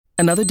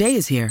Another day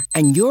is here,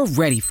 and you're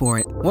ready for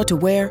it. What to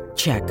wear?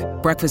 Check.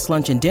 Breakfast,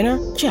 lunch, and dinner?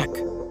 Check.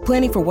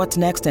 Planning for what's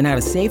next and how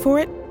to save for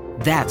it?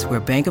 That's where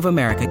Bank of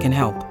America can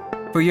help.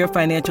 For your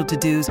financial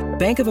to-dos,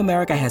 Bank of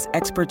America has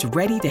experts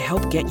ready to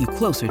help get you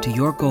closer to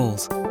your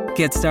goals.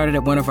 Get started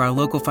at one of our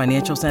local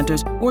financial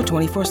centers or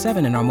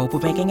 24/7 in our mobile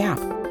banking app.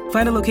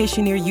 Find a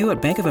location near you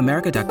at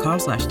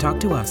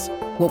bankofamerica.com/talktous.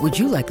 What would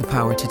you like the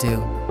power to do?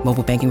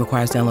 Mobile banking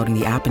requires downloading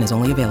the app and is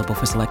only available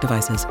for select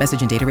devices.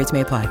 Message and data rates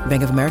may apply.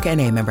 Bank of America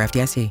N.A., member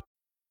FDIC.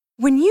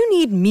 When you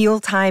need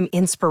mealtime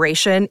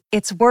inspiration,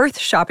 it's worth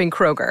shopping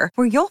Kroger,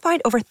 where you'll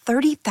find over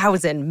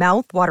 30,000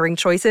 mouth-watering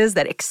choices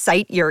that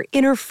excite your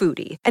inner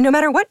foodie. And no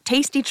matter what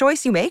tasty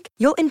choice you make,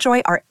 you'll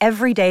enjoy our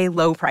everyday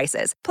low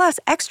prices, plus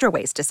extra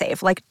ways to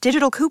save, like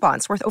digital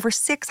coupons worth over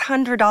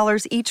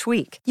 $600 each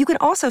week. You can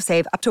also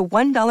save up to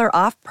 $1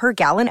 off per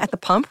gallon at the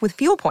pump with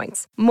fuel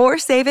points. More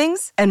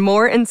savings and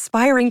more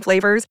inspiring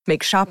flavors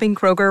make shopping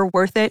Kroger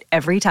worth it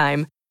every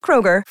time.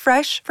 Kroger,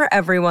 fresh for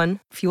everyone.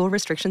 Fuel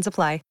restrictions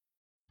apply.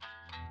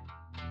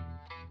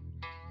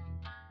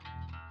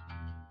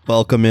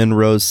 Welcome in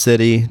Rose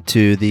City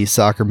to the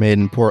Soccer Made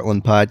in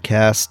Portland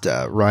podcast.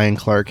 Ryan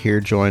Clark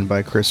here, joined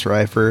by Chris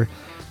Reifer.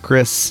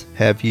 Chris,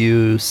 have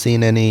you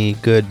seen any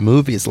good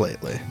movies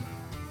lately?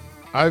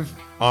 I've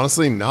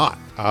honestly not,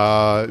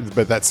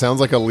 but that sounds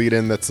like a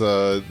lead-in. That's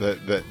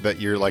that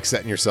you're like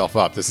setting yourself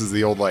up. This is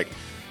the old like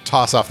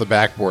toss off the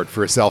backboard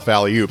for a self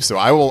alley-oop. So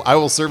I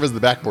will serve as the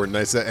backboard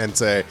and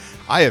say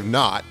I have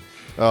not.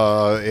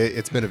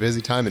 It's been a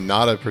busy time and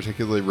not a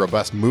particularly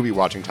robust movie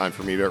watching time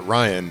for me. But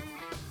Ryan,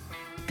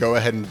 go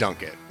ahead and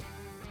dunk it.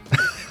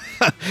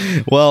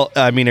 Well,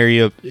 I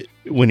mean,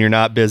 when you're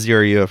not busy,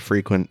 are you a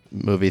frequent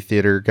movie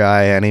theater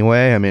guy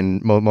anyway? I mean,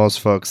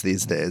 most folks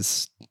these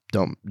days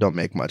don't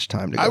make much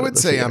time to go. I would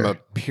say I'm a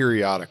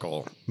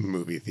periodical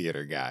movie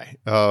theater guy.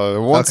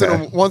 Once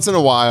in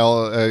a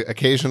while,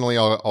 occasionally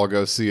I'll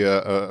go see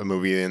a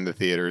movie in the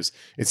theaters.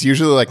 It's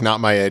usually like not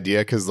my idea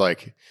because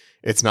like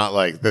it's not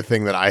like the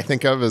thing that I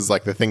think of as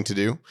like the thing to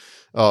do.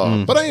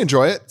 But I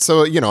enjoy it.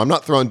 So, I'm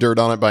not throwing dirt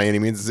on it by any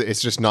means. It's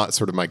just not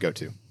sort of my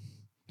go-to.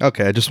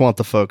 Okay. I just want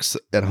the folks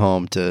at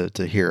home to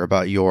hear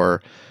about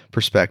your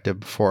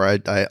perspective before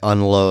I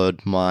unload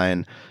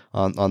mine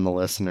on the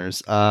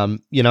listeners. I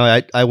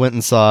went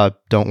and saw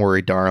Don't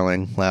Worry,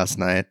 Darling last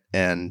night,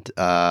 and,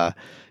 all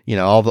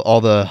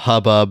the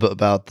hubbub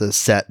about the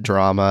set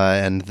drama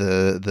and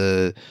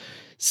the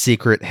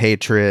secret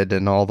hatred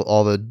and all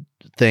the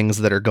things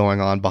that are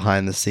going on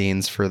behind the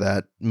scenes for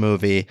that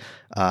movie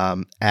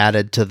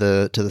added to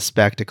the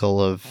spectacle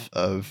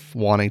of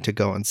wanting to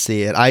go and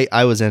see it.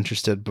 I was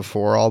interested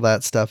before all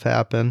that stuff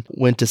happened.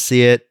 Went to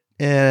see it,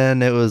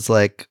 and it was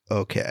like,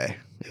 okay.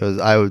 It was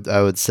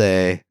I would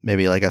say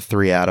maybe like a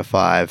 3 out of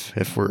 5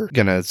 if we're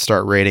gonna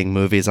start rating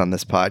movies on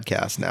this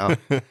podcast now.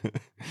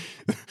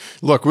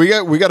 Look, we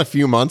got a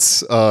few months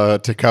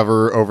to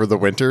cover over the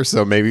winter,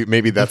 so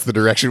maybe that's the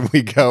direction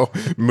we go.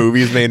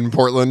 Movies made in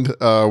Portland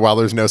while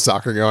there's no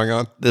soccer going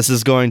on. This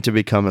is going to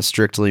become a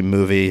strictly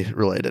movie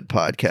related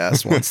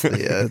podcast once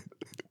the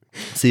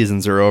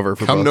seasons are over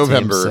for come both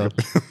November.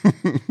 Teams,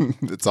 so.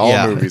 It's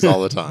all movies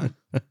all the time.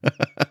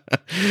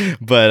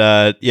 But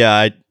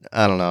I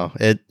don't know.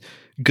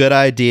 Good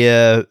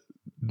idea,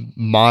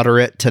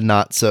 moderate to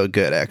not so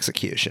good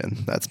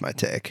execution. That's my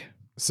take.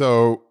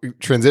 So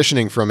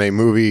transitioning from a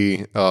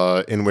movie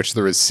in which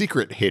there is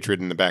secret hatred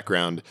in the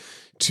background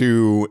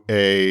to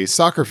a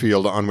soccer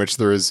field on which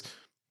there is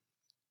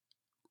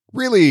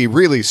really,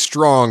 really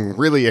strong,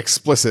 really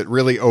explicit,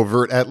 really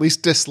overt, at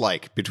least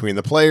dislike between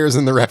the players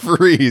and the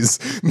referees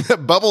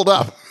that bubbled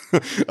up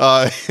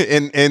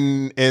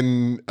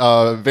in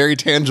very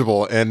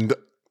tangible and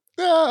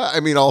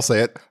I'll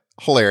say it,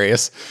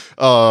 hilarious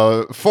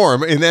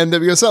form in the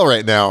NWSL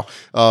right now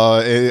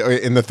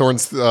in the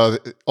Thorns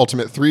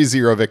ultimate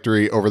 3-0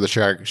 victory over the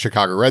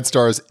Chicago Red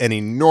Stars. An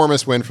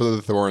enormous win for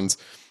the Thorns.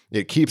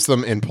 It keeps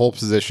them in pole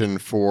position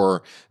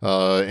for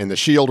in the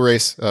Shield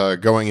race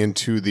going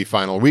into the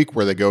final week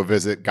where they go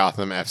visit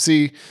Gotham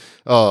FC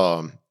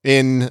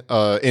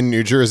in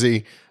New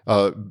Jersey.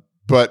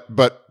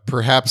 But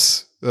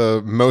perhaps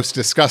most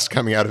discussed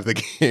coming out of the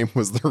game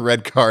was the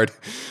red card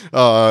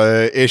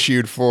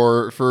issued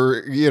for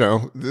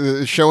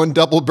showing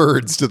double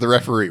birds to the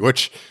referee,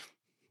 which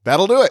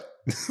that'll do it.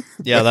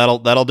 Yeah,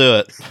 that'll do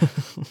it.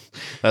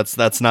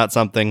 That's not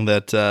something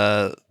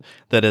that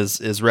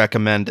is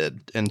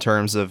recommended in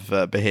terms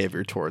of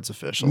behavior towards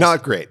officials.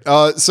 Not great.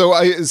 So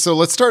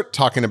let's start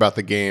talking about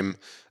the game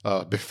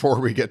before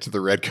we get to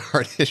the red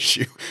card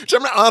issue, which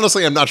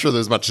I'm not sure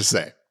there's much to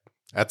say.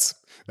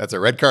 That's a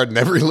red card in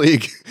every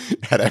league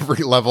at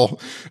every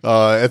level.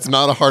 It's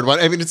not a hard one.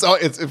 I mean, it's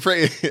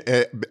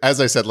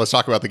as I said, let's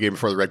talk about the game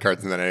before the red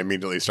cards, and then I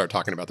immediately start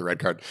talking about the red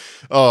card.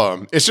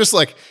 It's just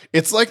like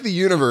the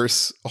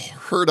universe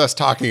heard us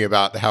talking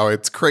about how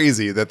it's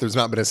crazy that there's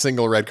not been a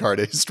single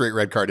straight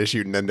red card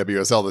issued in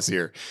NWSL this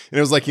year, and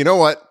it was like, you know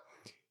what?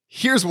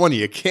 Here's one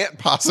you can't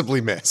possibly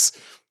miss.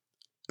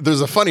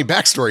 there's a funny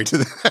backstory to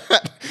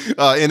that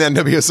in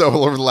NWSL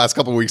over the last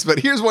couple of weeks, but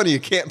here's one you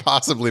can't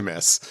possibly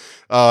miss,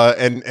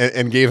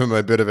 and gave him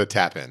a bit of a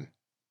tap in.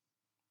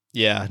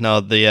 Yeah, no,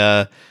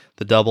 the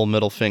double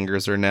middle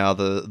fingers are now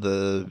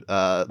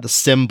the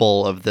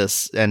symbol of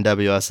this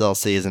NWSL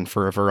season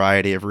for a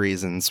variety of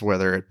reasons,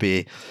 whether it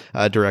be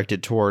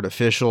directed toward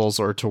officials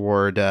or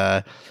toward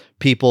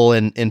people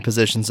in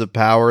positions of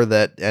power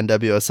that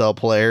NWSL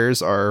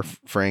players are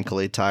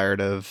frankly tired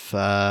of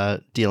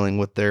dealing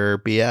with their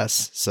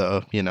BS.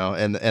 So,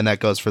 and that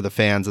goes for the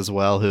fans as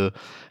well, who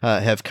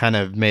have kind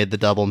of made the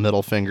double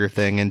middle finger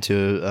thing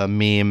into a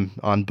meme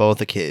on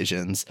both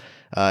occasions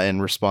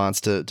in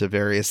response to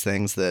various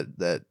things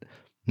that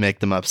make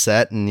them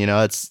upset. And,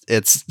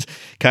 it's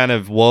kind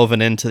of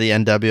woven into the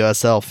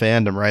NWSL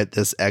fandom, right?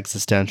 This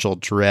existential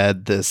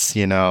dread, this,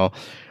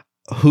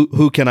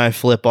 who can I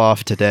flip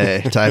off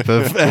today type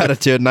of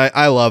attitude. And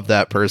I love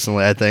that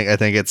personally. I think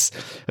it's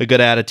a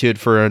good attitude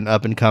for an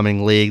up and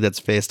coming league that's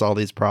faced all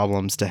these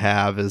problems to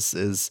have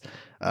is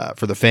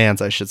for the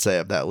fans, I should say,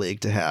 of that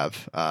league to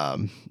have,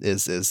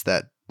 is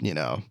that,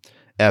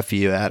 F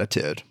you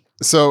attitude.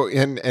 So,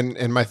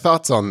 and my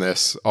thoughts on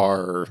this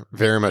are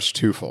very much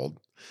twofold.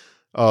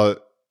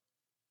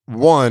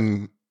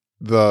 One,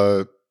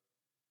 the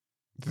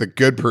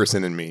good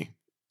person in me,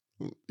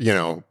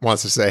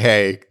 wants to say,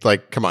 hey,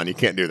 like, come on, you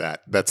can't do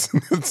that. That's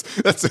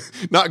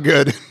not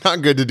good.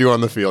 Not good to do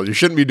on the field. You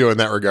shouldn't be doing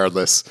that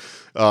regardless,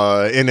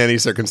 in any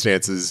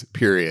circumstances,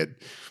 period.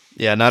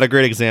 Yeah, not a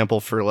great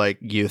example for like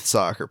youth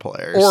soccer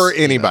players or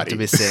anybody to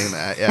be saying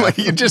that. Yeah, like,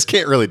 you just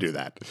can't really do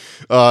that.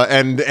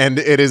 And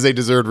it is a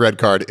deserved red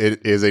card.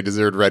 It is a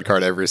deserved red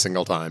card every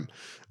single time.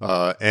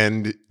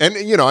 And I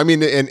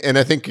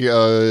think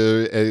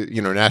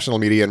national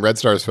media and Red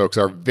Stars folks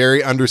are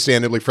very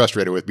understandably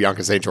frustrated with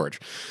Bianca St. George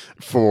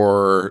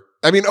over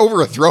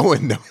a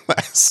throw-in, no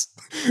less.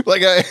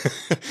 Like,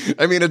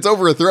 it's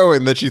over a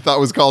throw-in that she thought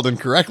was called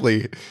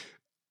incorrectly.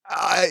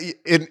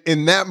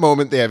 In that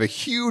moment, they have a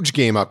huge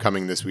game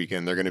upcoming this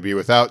weekend. They're going to be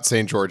without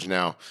St. George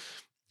now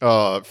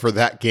for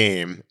that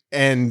game.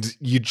 And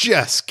you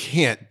just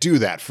can't do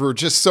that for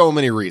just so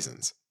many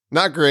reasons.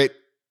 Not great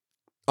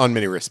on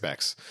many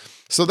respects.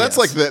 So that's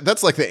like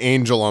the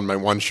angel on my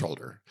one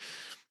shoulder.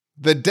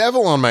 The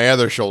devil on my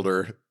other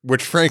shoulder,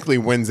 which frankly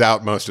wins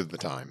out most of the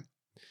time,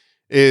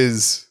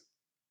 it's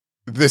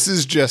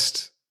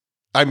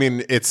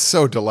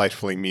so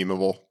delightfully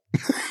memeable.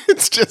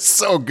 It's just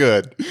so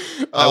good.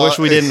 I wish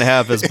we didn't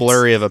have as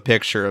blurry of a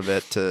picture of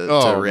it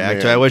to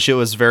react to. I wish it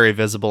was very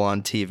visible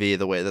on TV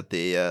the way that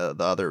the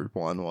other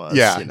one was.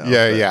 Yeah.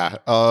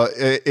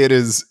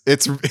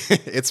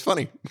 It's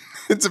funny.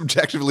 It's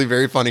objectively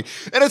very funny.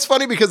 And it's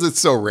funny because it's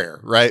so rare,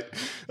 right?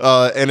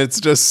 And it's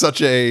just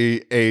such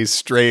a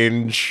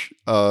strange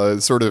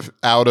sort of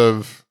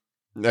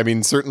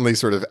certainly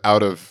sort of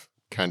out of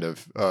kind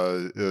of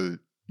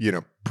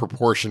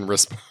proportion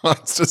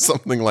response to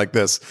something like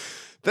this.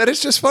 That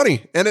it's just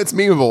funny and it's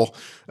memeable.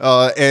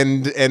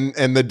 And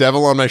the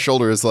devil on my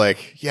shoulder is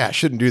like, yeah, I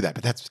shouldn't do that,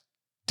 but that's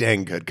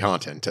dang good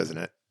content, isn't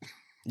it?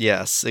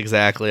 Yes,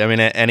 exactly. I mean,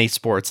 at any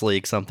sports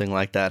league, something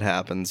like that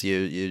happens.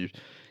 You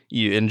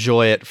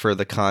enjoy it for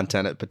the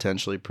content it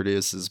potentially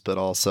produces, but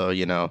also,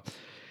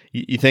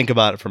 you think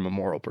about it from a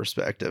moral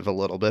perspective a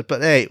little bit.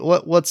 But hey,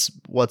 what's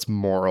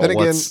moral? Then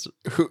again,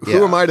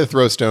 who am I to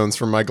throw stones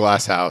from my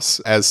glass house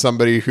as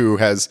somebody who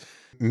has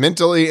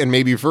mentally and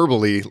maybe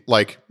verbally,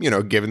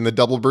 given the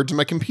double bird to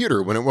my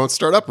computer when it won't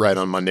start up right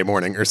on Monday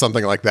morning or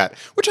something like that,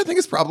 which I think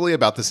is probably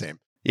about the same.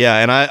 Yeah,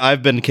 and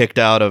I've been kicked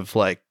out of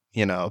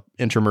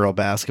intramural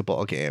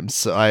basketball games,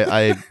 so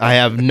I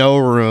have no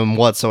room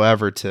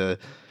whatsoever to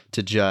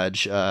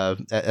judge.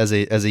 As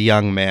a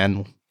young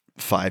man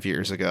 5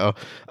 years ago,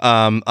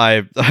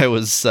 I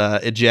was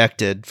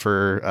ejected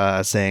for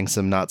saying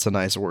some not so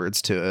nice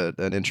words to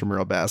an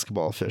intramural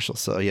basketball official.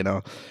 So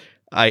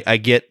I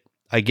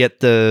get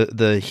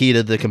the heat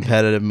of the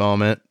competitive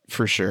moment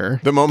for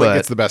sure. The moment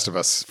gets the best of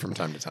us from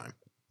time to time.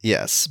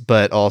 Yes,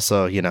 but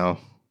also,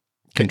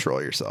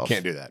 control yourself.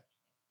 Can't do that.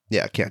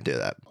 Yeah, can't do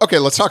that. Okay,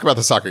 let's talk about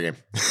the soccer game.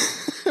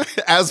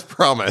 As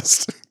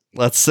promised.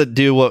 Let's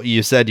do what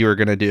you said you were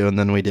going to do, and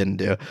then we didn't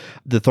do.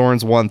 The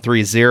Thorns won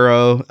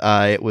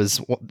 3-0. It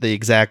was the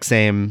exact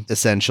same,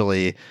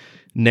 essentially,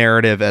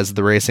 narrative as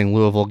the Racing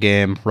Louisville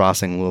game,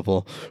 Racing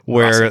Louisville,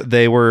 where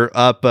they were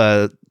up,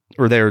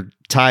 or they were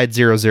tied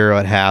 0-0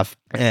 at half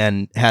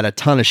and had a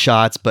ton of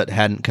shots but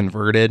hadn't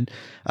converted.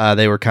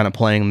 They were kind of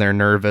playing their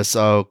nervous,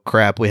 oh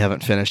crap, we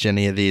haven't finished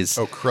any of these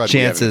chances. We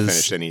haven't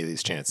finished any of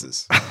these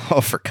chances.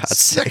 Oh, for God's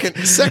sake.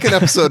 Second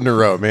episode in a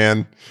row,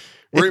 man.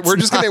 We're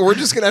just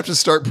gonna have to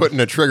start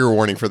putting a trigger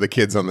warning for the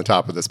kids on the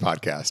top of this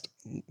podcast.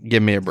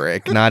 Give me a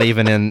break. Not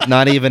even in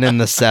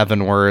the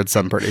 7 words,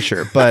 I'm pretty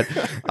sure. But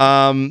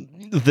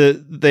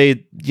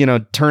they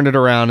turned it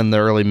around in the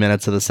early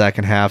minutes of the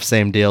second half.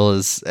 Same deal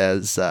as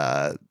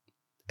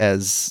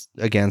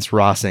against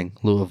Racing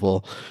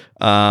Louisville,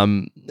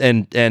 and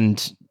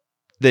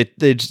they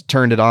just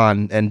turned it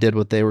on and did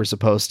what they were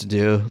supposed to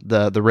do.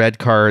 The red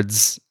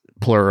cards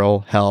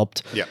plural,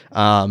 helped. Yeah.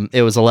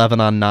 It was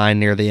 11-on-9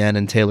 near the end,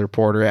 and Taylor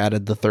Porter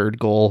added the third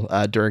goal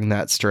during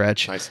that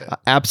stretch. Nice hit.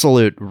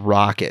 Absolute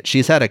rocket.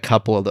 She's had a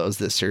couple of those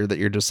this year that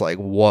you're just like,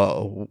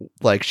 whoa.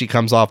 Like, she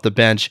comes off the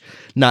bench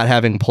not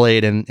having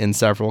played in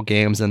several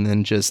games, and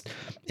then just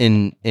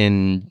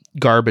in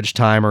garbage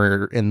time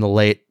or in the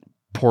late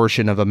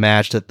portion of a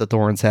match that the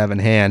Thorns have in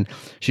hand,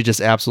 she just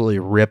absolutely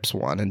rips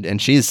one.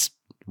 And she's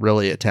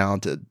really a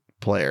talented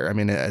player. I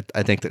mean,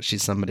 I think that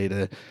she's somebody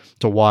to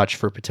watch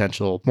for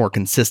potential more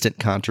consistent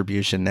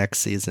contribution next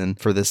season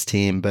for this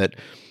team. But,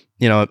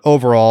 you know,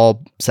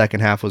 overall,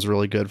 second half was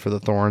really good for the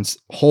Thorns.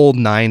 Whole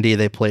 90,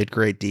 they played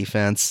great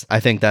defense. I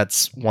think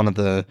that's one of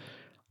the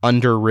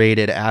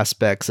underrated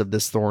aspects of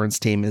this Thorns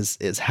team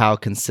is how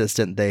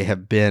consistent they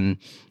have been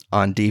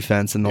on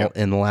defense in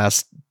the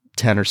last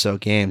 10 or so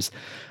games.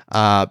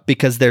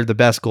 Because they're the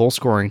best goal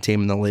scoring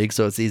team in the league.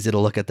 So it's easy to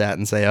look at that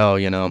and say, oh,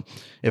 you know,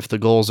 if the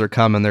goals are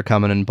coming, they're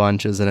coming in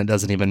bunches and it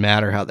doesn't even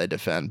matter how they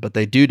defend, but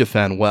they do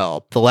defend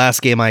well. The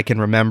last game I can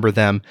remember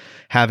them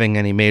having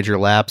any major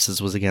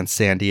lapses was against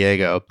San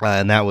Diego.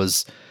 And that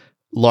was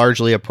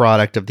largely a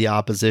product of the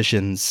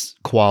opposition's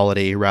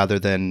quality rather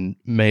than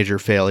major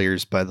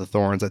failures by the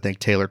Thorns. I think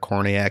Taylor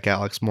Korniak,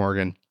 Alex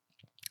Morgan,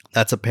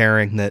 that's a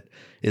pairing that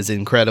is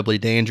incredibly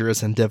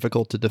dangerous and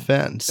difficult to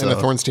defend. So, and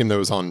the Thorns team that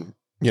was on,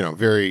 you know,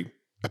 very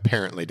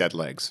apparently dead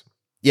legs.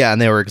 Yeah,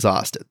 and they were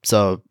exhausted.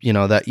 So, you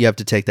know, that you have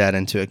to take that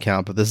into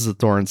account. But this is a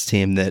Thorns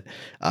team that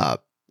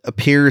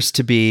appears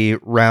to be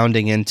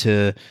rounding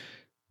into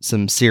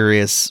some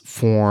serious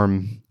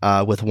form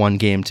with one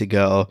game to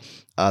go.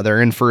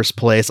 They're in first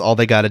place. All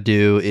they got to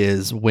do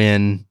is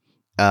win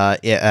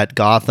at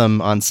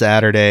Gotham on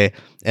Saturday,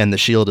 and the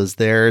Shield is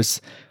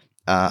theirs.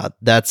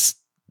 That's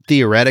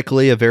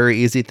theoretically a very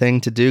easy thing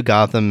to do.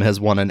 Gotham has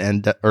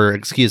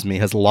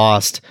has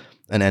lost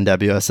an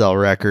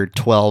NWSL record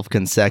 12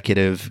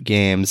 consecutive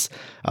games,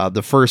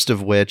 the first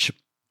of which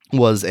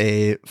was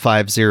a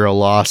 5-0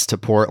 loss to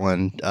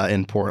Portland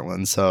in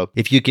Portland. So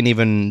if you can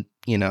even,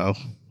 you know,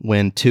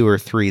 win 2 or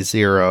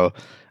 3-0,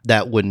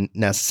 that wouldn't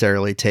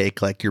necessarily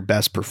take like your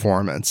best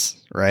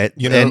performance, right?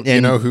 You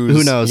know,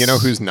 who knows? You know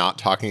who's not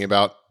talking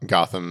about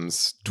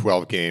Gotham's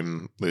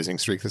 12-game losing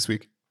streak this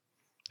week?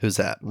 Who's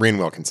that? Rainn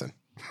Wilkinson.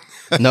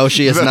 No,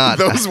 she is not.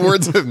 Those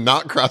words have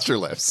not crossed her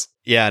lips.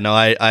 Yeah, no,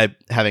 I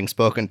having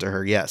spoken to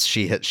her, yes,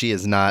 she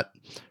is not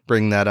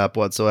bringing that up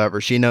whatsoever.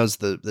 She knows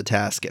the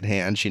task at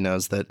hand. She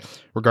knows that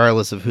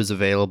regardless of who's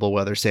available,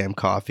 whether Sam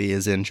Coffey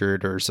is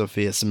injured or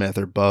Sophia Smith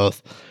or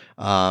both,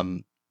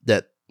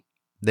 that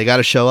they got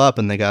to show up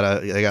and they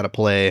got to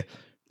play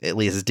at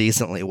least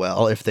decently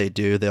well. If they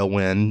do, they'll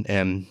win,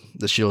 and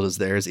the Shield is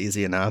theirs,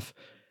 easy enough.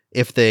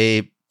 If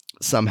they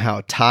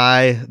somehow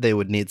tie, they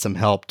would need some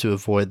help to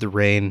avoid the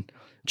Reign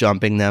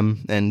jumping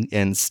them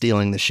and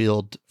stealing the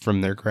Shield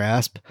from their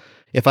grasp.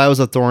 If I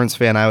was a Thorns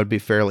fan, I would be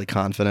fairly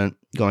confident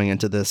going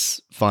into this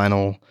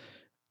final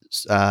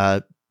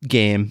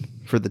game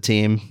for the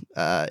team.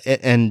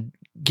 And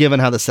given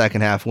how the second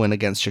half went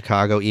against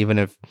Chicago, even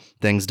if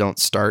things don't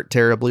start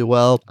terribly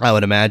well, I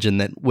would imagine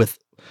that with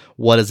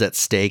what is at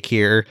stake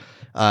here,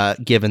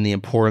 given the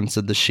importance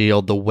of the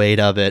Shield, the weight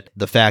of it,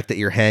 the fact that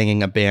you're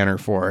hanging a banner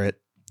for it,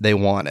 they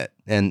want it.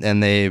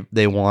 And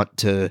they want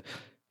to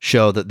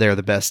show that they're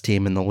the best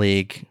team in the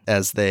league,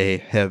 as they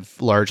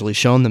have largely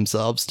shown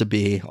themselves to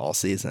be all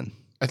season.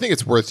 I think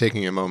it's worth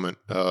taking a moment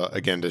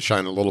again to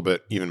shine a little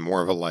bit even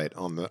more of a light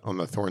on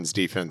the Thorns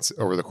defense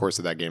over the course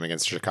of that game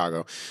against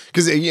Chicago,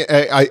 because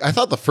I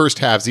thought the first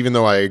halves, even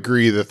though I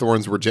agree the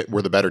Thorns were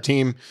the better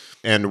team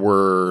and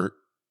were,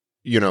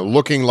 you know,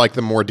 looking like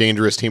the more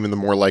dangerous team and the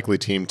more likely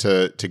team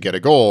to get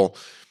a goal,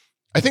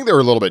 I think they were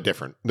a little bit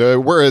different.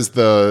 Whereas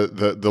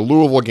the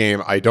Louisville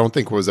game, I don't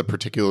think was a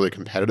particularly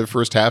competitive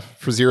first half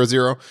for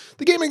 0-0.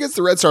 The game against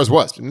the Red Stars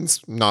was. And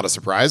it's not a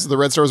surprise. The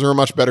Red Stars are a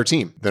much better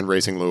team than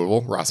Racing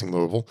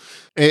Louisville.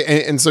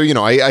 And so, you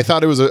know, I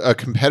thought it was a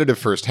competitive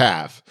first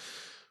half.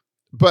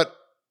 But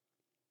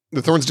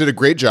the Thorns did a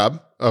great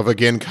job of,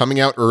 again,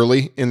 coming out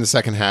early in the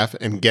second half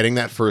and getting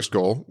that first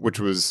goal, which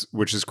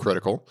is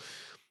critical.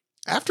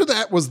 After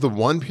that was the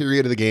one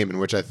period of the game in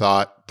which I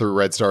thought the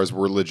Red Stars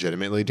were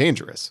legitimately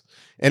dangerous.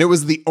 And it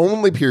was the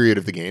only period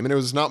of the game, and it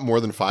was not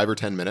more than 5 or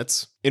 10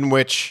 minutes, in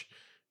which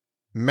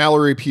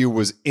Mallory Pugh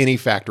was any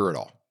factor at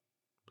all.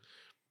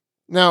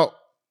 Now,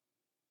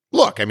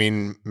 look, I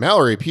mean,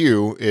 Mallory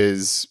Pugh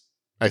is,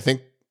 I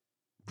think,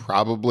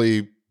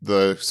 probably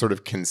the sort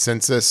of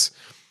consensus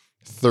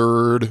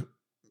third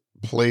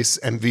place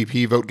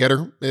MVP vote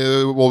getter.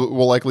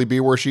 Will likely be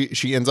where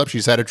she ends up.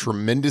 She's had a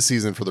tremendous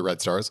season for the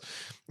Red Stars.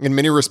 In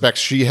many respects,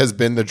 she has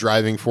been the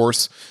driving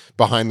force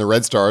behind the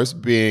Red Stars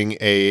being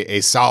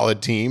a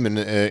solid team and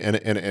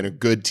a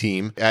good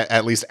team,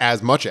 at least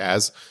as much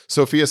as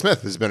Sophia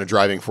Smith has been a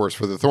driving force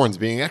for the Thorns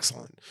being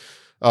excellent.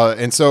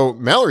 And so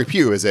Mallory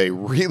Pugh is a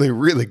really,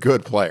 really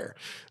good player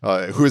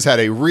who has had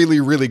a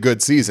really, really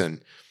good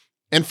season.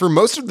 And for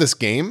most of this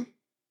game,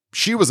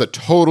 she was a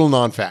total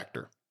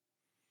non-factor.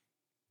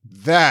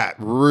 That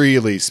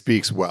really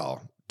speaks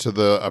well to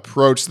the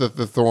approach that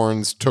the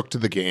Thorns took to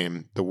the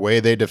game, the way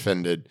they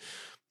defended,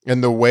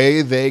 and the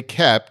way they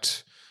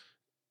kept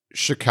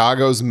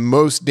Chicago's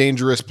most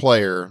dangerous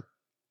player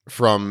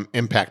from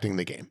impacting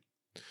the game.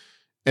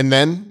 And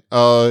then,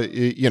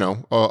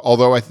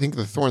 although I think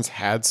the Thorns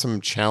had some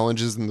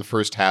challenges in the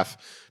first half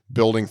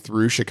building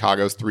through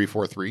Chicago's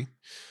 3-4-3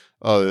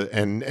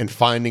 and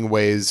finding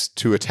ways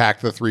to attack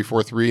the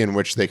 3-4-3 in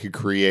which they could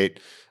create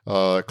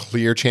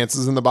clear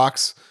chances in the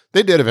box,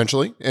 they did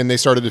eventually, and they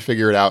started to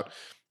figure it out.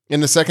 In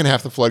the second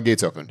half, the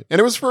floodgates opened. And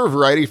it was for a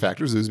variety of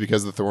factors. It was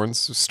because the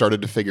Thorns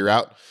started to figure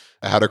out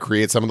how to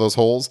create some of those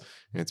holes.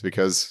 And it's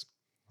because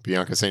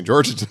Bianca St.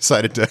 George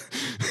decided to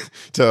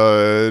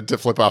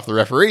flip off the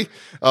referee.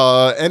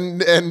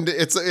 And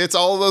it's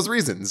all of those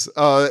reasons.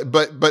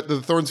 But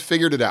the Thorns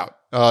figured it out.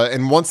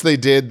 And once they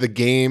did, the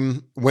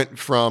game went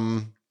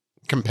from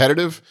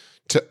competitive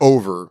to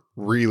over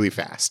really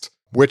fast.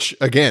 Which,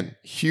 again,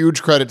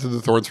 huge credit to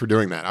the Thorns for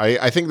doing that.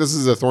 I think this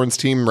is a Thorns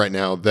team right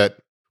now that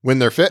when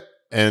they're fit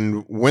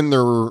and when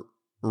they're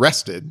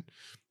rested,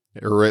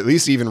 or at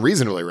least even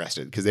reasonably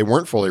rested, because they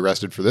weren't fully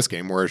rested for this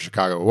game, whereas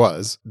Chicago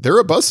was, they're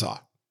a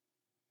buzzsaw.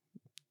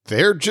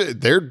 They're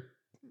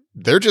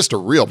just a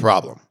real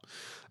problem.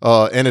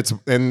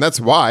 And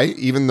that's why,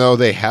 even though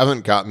they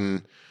haven't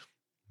gotten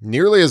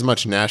nearly as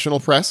much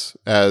national press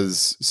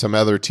as some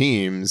other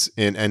teams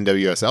in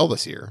NWSL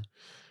this year,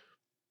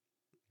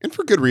 and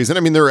for good reason.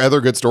 I mean, there are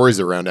other good stories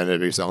around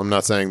NWSL. I'm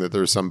not saying that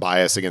there's some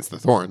bias against the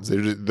Thorns.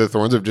 The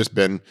Thorns have just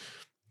been,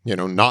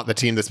 not the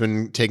team that's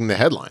been taking the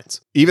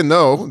headlines. Even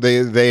though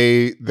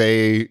they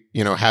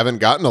haven't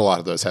gotten a lot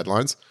of those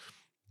headlines,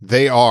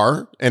 they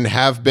are and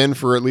have been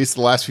for at least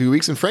the last few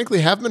weeks, and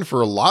frankly have been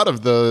for a lot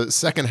of the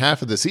second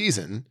half of the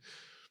season,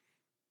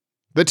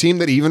 the team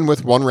that even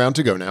with one round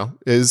to go now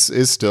is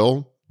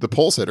still the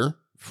pole sitter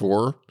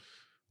for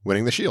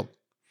winning the Shield.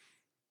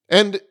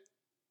 And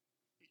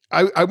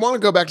I want to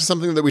go back to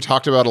something that we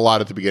talked about a lot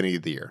at the beginning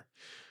of the year.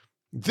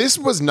 This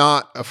was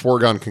not a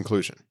foregone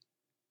conclusion.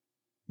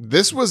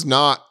 This was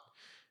not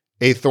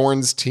a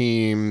Thorns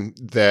team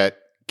that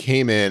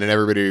came in and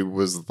everybody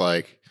was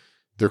like,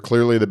 they're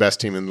clearly the best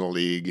team in the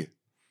league.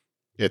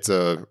 It's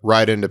a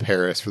ride into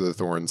Paris for the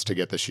Thorns to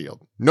get the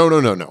Shield. No,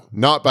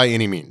 not by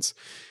any means.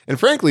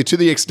 And frankly, to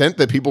the extent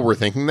that people were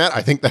thinking that,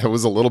 I think that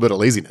was a little bit of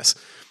laziness.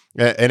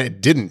 And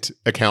it didn't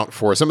account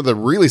for some of the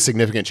really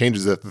significant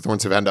changes that the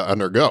Thorns have had to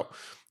undergo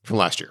from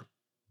last year.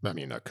 I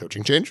mean, a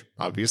coaching change,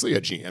 obviously,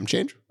 a GM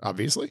change,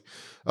 obviously,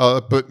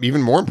 but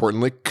even more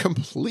importantly,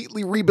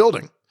 completely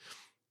rebuilding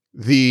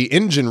the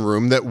engine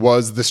room that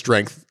was the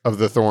strength of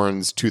the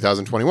Thorns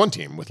 2021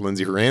 team, with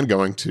Lindsey Horan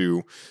going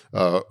to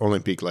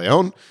Olympique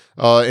Lyon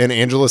and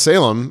Angela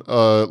Salem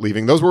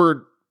leaving. Those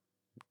were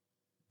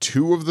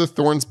two of the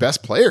Thorns'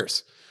 best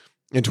players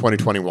in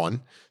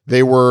 2021.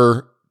 They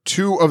were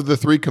two of the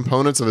three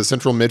components of a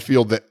central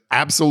midfield that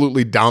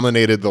absolutely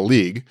dominated the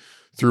league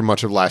through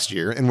much of last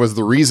year and was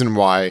the reason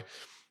why,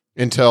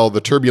 until the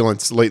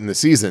turbulence late in the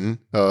season,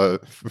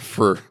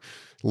 for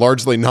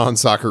largely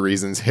non-soccer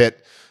reasons,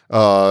 hit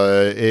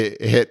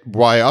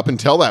why up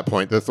until that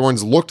point, the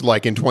Thorns looked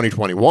like in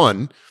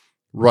 2021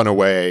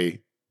 runaway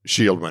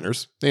Shield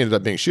winners. They ended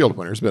up being Shield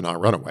winners, but not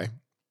runaway.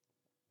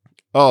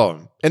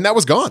 And that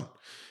was gone.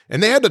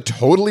 And they had to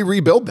totally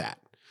rebuild that.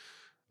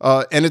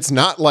 And it's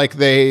not like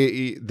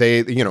they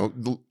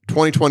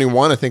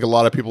 2021, I think a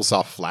lot of people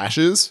saw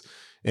flashes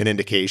and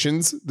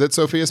indications that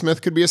Sophia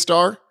Smith could be a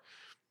star,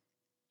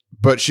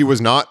 but she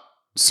was not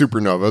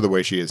supernova the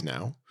way she is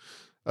now.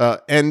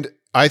 And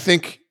I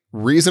think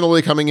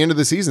reasonably coming into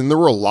the season, there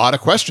were a lot of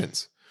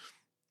questions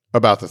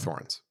about the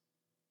Thorns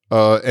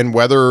and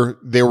whether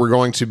they were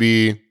going to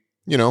be,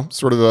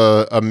 sort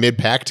of a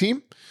mid-pack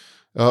team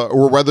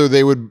or whether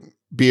they would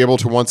be able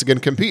to once again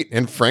compete.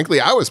 And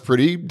frankly, I was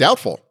pretty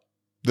doubtful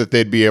that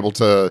they'd be able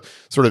to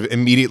sort of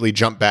immediately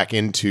jump back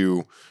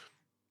into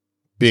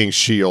being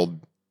Shield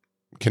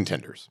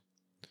contenders.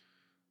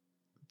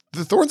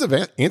 The Thorns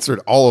have answered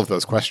all of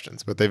those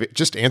questions, but they've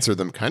just answered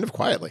them kind of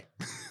quietly.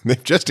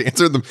 They've just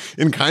answered them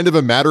in kind of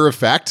a matter of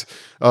fact,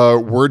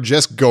 we're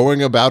just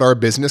going about our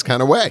business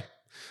kind of way.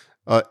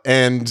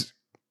 And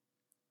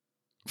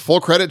full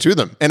credit to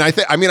them. And I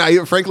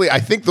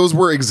think those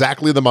were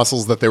exactly the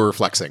muscles that they were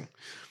flexing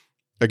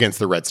against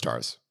the Red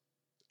Stars.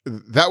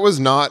 There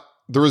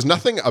was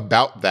nothing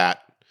about that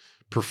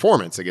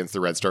performance against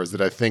the Red Stars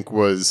that I think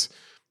was,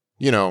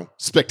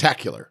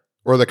 spectacular.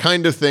 Or the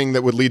kind of thing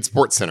that would lead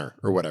SportsCenter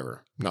or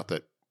whatever. Not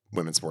that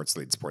women's sports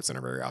lead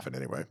SportsCenter very often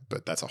anyway,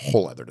 but that's a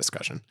whole other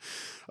discussion.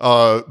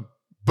 But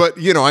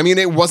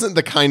it wasn't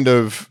the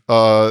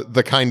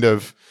kind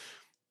of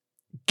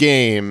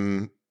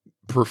game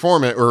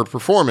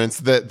performance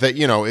that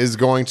is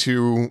going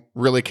to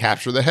really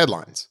capture the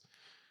headlines.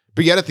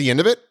 But yet at the end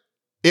of it,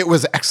 it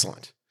was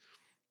excellent.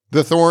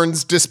 The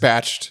Thorns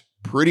dispatched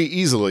pretty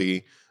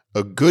easily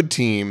a good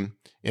team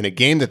in a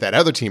game that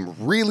other team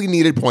really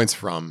needed points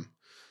from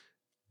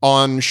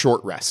on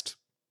short rest.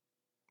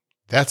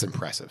 That's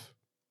impressive.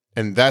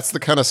 And that's the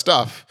kind of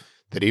stuff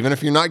that even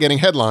if you're not getting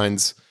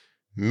headlines,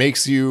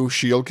 makes you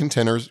Shield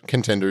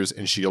contenders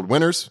and Shield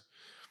winners,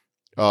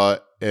 and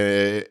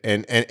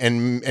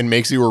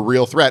makes you a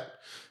real threat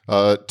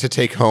to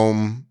take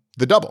home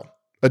the double.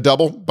 A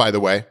double, by the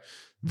way,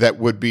 that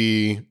would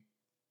be,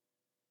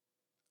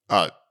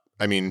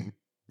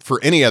 for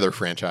any other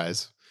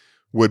franchise,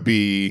 would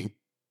be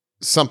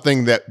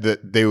something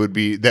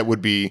that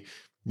would be,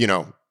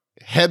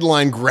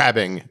 headline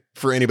grabbing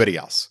for anybody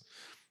else.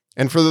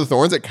 And for the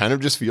Thorns, it kind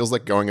of just feels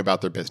like going about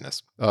their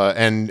business.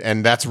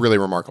 And that's really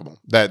remarkable.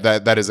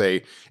 That is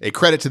a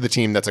credit to the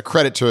team. That's a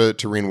credit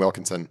to Reen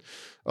Wilkinson.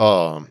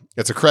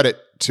 It's a credit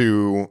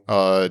to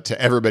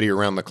everybody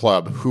around the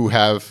club who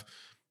have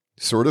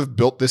sort of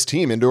built this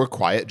team into a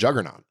quiet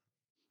juggernaut.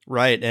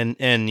 Right. And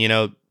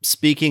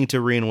speaking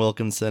to Reen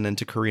Wilkinson and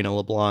to Karina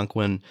LeBlanc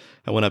when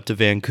I went up to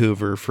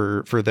Vancouver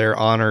for their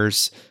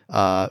honors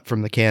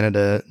from the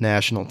Canada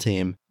national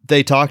team,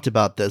 they talked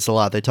about this a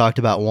lot. They talked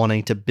about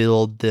wanting to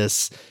build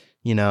this,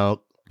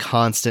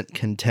 constant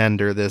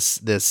contender,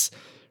 this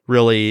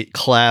really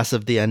class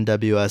of the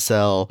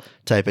NWSL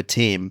type of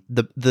team.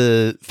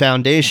 The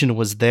foundation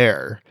was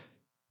there.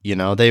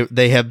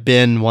 They have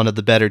been one of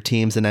the better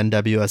teams in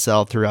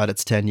NWSL throughout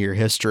its 10-year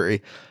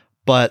history,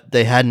 but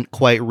they hadn't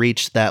quite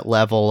reached that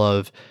level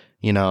of,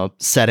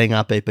 setting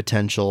up a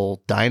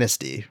potential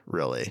dynasty,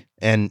 really.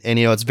 And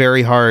it's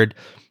very hard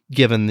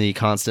given the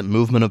constant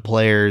movement of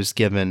players,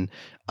 given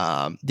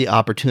the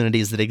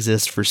opportunities that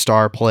exist for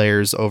star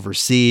players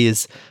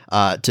overseas,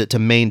 to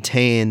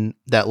maintain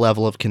that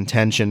level of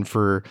contention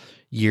for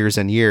years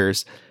and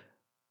years.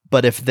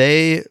 But if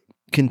they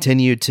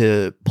continue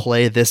to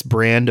play this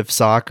brand of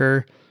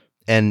soccer,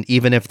 and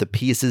even if the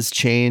pieces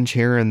change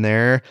here and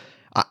there,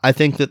 I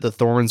think that the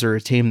Thorns are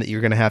a team that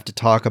you're going to have to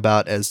talk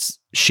about as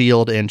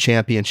Shield and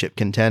championship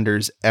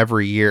contenders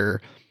every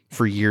year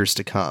for years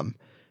to come.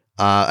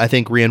 I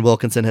think Reen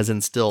Wilkinson has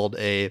instilled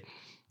a,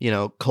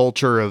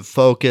 culture of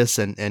focus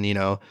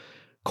and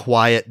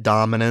quiet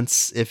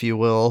dominance, if you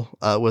will,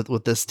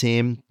 with this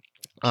team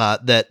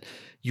that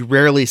you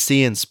rarely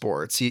see in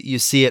sports. You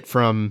see it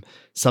from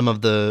some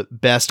of the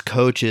best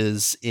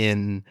coaches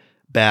in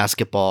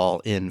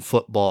basketball, in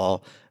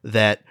football,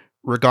 that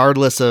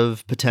regardless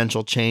of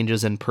potential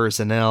changes in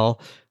personnel,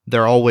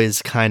 they're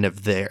always kind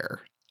of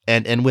there.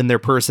 And when their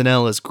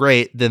personnel is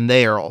great, then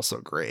they are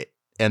also great,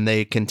 and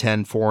they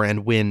contend for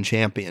and win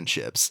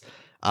championships.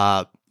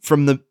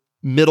 From the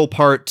middle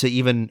part to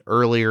even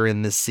earlier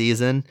in this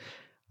season,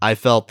 I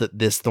felt that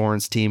this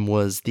Thorns team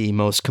was the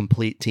most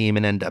complete team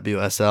in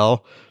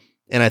NWSL,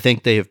 and I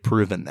think they have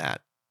proven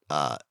that,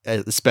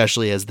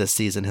 especially as this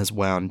season has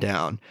wound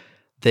down.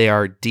 They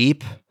are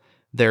deep.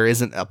 There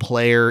isn't a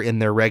player in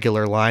their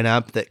regular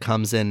lineup that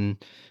comes in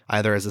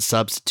either as a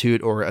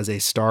substitute or as a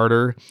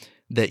starter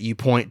that you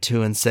point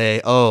to and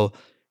say, oh,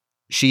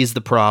 she's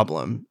the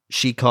problem.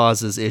 She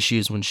causes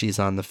issues when she's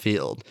on the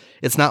field.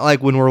 It's not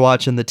like when we're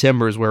watching the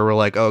Timbers where we're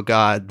like, oh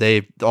God,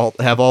 they all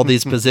have all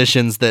these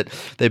positions that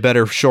they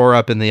better shore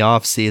up in the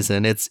off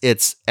season.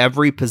 It's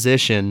every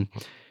position.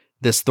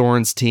 This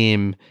Thorns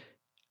team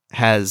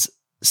has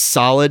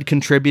solid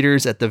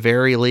contributors at the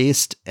very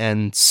least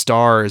and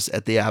stars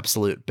at the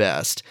absolute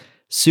best.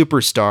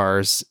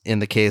 Superstars in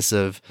the case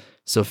of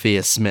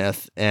Sophia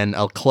Smith, and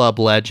a club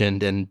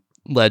legend and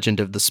legend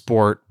of the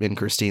sport in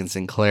Christine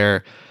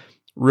Sinclair,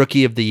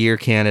 Rookie of the Year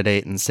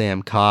candidate in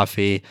Sam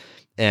Coffey,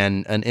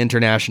 and an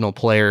international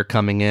player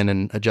coming in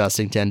and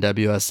adjusting to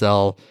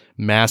NWSL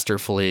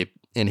masterfully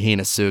in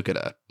Hina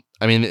Sukada.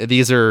 I mean,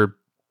 these are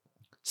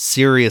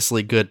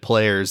seriously good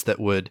players that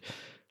would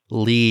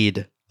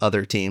lead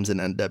other teams in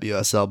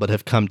NWSL, but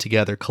have come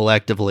together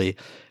collectively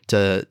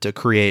to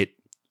create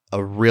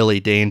a really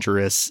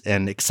dangerous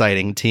and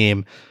exciting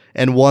team,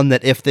 and one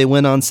that if they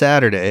win on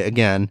Saturday,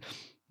 again,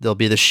 they'll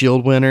be the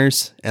Shield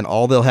winners, and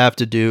all they'll have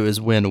to do is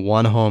win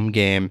one home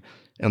game,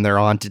 and they're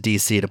on to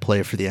DC to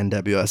play for the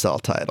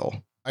NWSL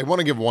title. I want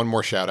to give one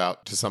more shout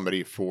out to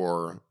somebody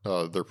for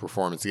their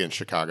performance against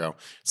Chicago.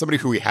 Somebody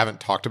who we haven't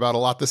talked about a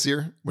lot this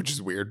year, which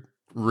is weird,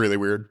 really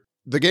weird.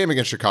 The game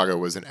against Chicago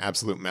was an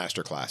absolute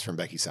masterclass from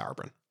Becky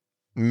Sauerbrunn.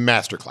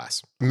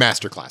 Masterclass.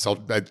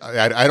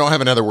 I don't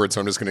have another word, so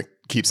I'm just going to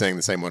keep saying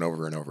the same one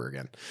over and over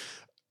again.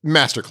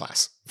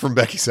 Masterclass from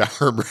Becky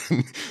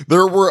Sauerbrunn.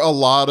 There were a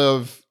lot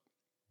of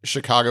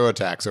Chicago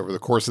attacks over the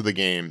course of the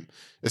game,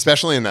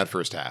 especially in that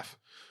first half,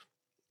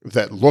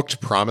 that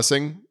looked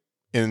promising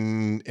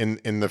in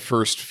the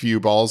first few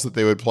balls that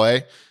they would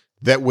play,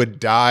 that would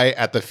die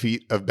at the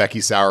feet of Becky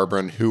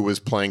Sauerbrunn, who was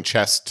playing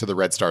chess to the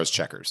Red Stars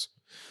checkers.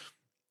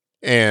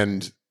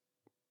 And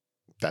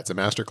that's a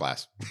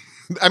masterclass.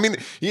 I mean,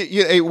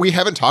 we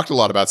haven't talked a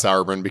lot about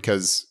Sauerbrunn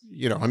because,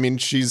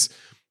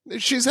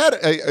 she's had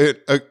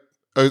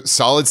a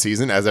solid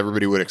season, as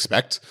everybody would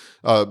expect,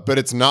 but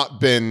it's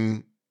not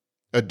been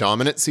a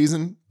dominant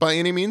season by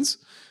any means.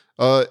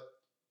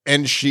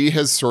 And she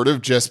has sort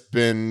of just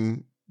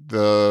been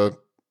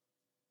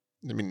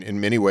in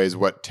many ways,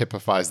 what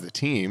typifies the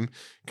team,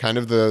 kind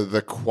of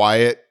the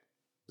quiet,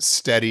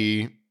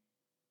 steady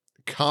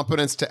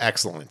competence to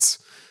excellence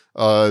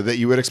that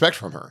you would expect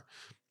from her.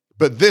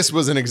 But this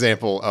was an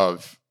example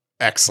of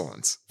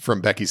excellence from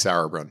Becky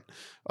Sauerbrunn.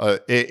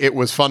 It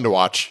was fun to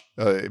watch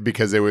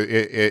because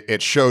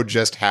it showed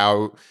just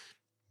how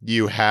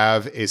you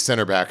have a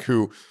center back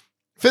who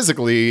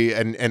physically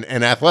and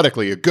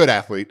athletically a good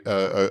athlete,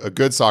 a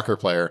good soccer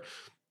player,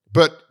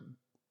 but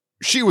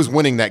she was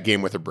winning that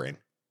game with her brain.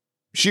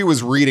 She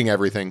was reading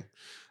everything,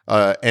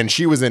 and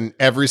she was in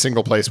every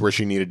single place where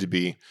she needed to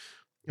be,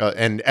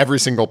 and every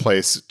single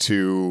place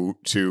to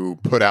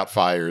put out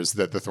fires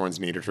that the Thorns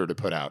needed her to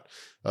put out.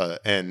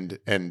 And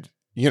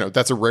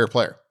that's a rare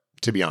player,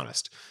 to be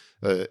honest.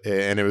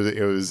 And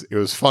it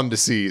was fun to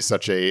see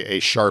such a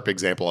sharp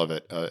example of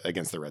it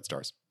against the Red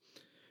Stars.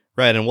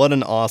 Right, and what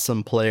an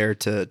awesome player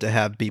to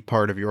have be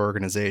part of your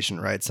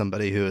organization, right?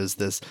 Somebody who is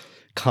this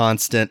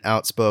constant,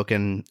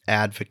 outspoken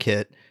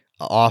advocate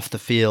off the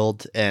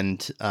field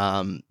and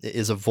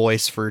is a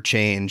voice for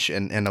change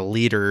and a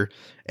leader.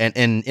 And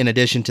in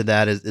addition to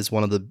that, is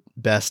one of the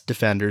best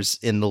defenders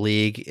in the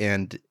league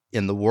and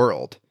in the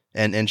world.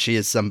 And she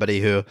is somebody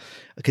who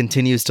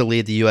continues to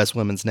lead the U.S.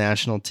 women's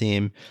national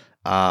team.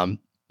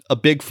 A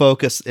big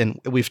focus,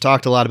 and we've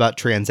talked a lot about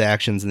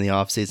transactions in the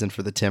offseason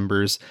for the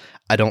Timbers.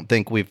 I don't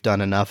think we've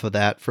done enough of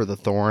that for the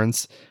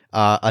Thorns.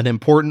 An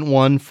important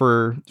one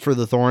for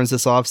the Thorns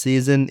this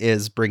offseason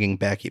is bringing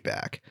Becky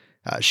back.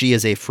 She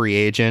is a free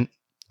agent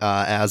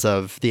as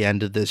of the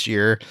end of this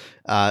year.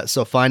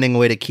 So finding a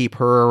way to keep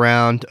her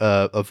around,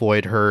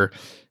 avoid her,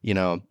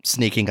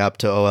 sneaking up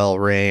to OL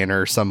Reign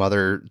or some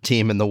other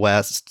team in the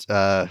West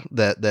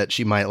that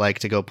she might like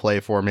to go play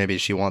for. Maybe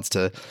she wants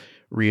to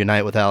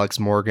reunite with Alex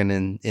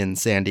Morgan in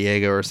San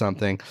Diego or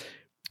something.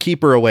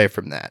 Keep her away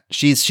from that.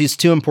 She's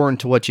too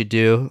important to what you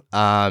do.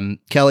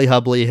 Kelly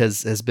Hubley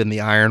has been the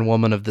Iron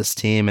Woman of this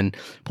team and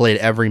played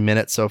every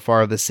minute so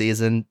far this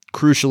season.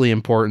 Crucially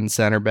important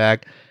center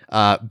back.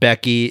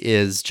 Becky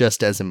is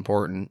just as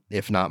important,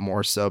 if not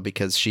more so,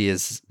 because she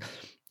is,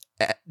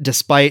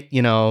 despite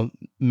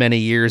many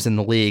years in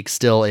the league,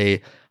 still a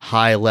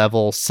high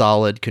level,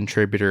 solid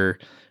contributor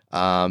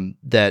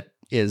that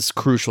is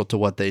crucial to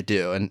what they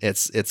do. And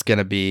it's going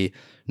to be,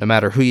 no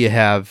matter who you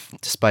have,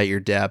 despite your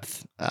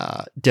depth,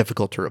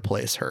 difficult to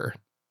replace her.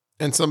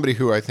 And somebody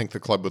who I think the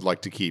club would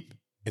like to keep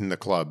in the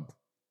club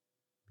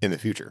in the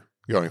future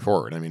going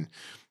forward. I mean,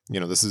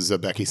 this is a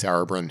Becky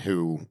Sauerbrunn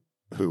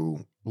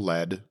who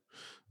led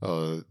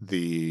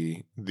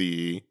the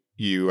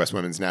U.S.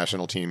 women's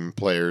national team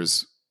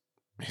players'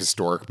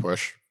 historic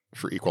push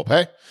for equal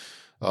pay.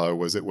 It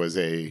was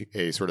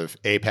a sort of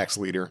apex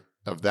leader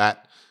of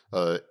that.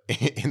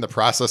 In the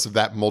process of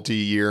that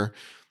multi-year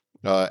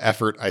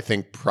effort, I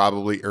think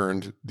probably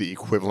earned the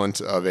equivalent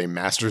of a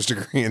master's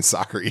degree in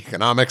soccer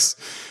economics,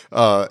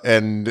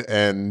 and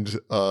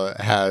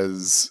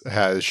has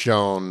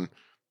shown,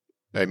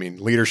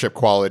 leadership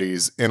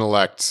qualities,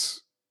 intellect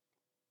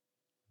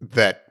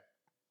that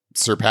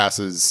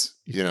surpasses,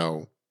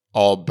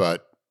 all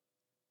but,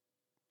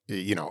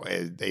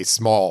 a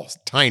small,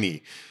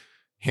 tiny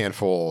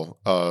handful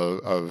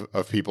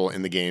of people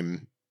in the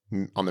game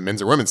on the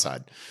men's or women's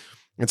side.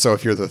 And so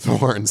if you're the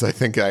Thorns, I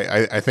think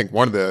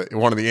one of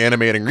the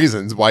animating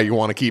reasons why you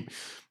want to keep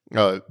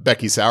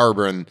Becky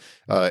Sauerbrunn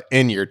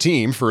in your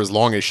team for as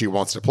long as she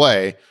wants to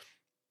play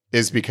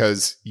is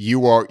because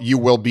you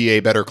will be a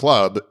better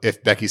club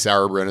if Becky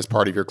Sauerbrunn is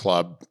part of your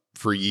club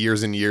for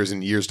years and years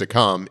and years to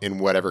come in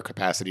whatever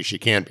capacity she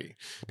can be,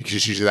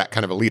 because she's that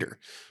kind of a leader.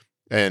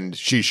 And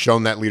she's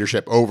shown that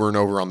leadership over and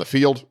over on the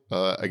field,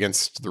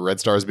 against the Red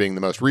Stars being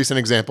the most recent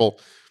example.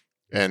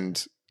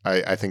 And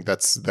I think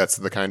that's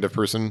the kind of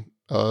person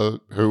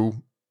who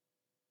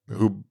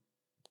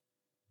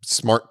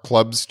smart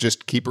clubs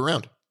just keep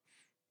around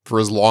for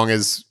as long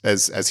as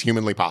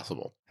humanly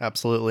possible.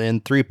 Absolutely.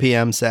 And 3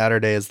 p.m.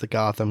 Saturday is the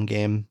Gotham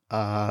game.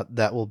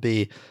 That will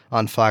be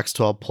on Fox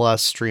 12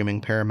 Plus,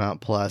 streaming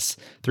Paramount Plus,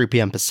 3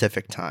 p.m.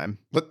 Pacific time.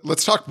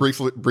 Let's talk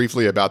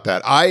briefly about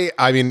that.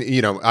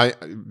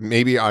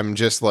 I'm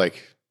just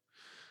like,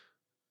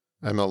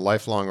 I'm a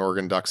lifelong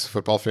Oregon Ducks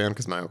football fan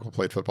because my uncle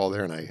played football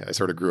there, and I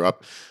sort of grew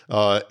up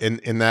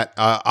in that.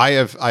 I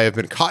have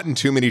been caught in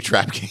too many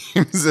trap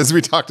games, as we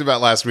talked about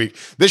last week.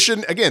 This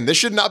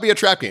should not be a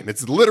trap game.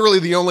 It's literally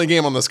the only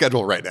game on the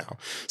schedule right now,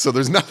 so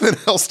there's nothing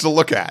else to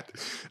look at.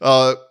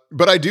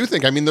 But I do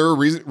think, there are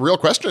real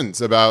questions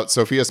about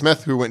Sophia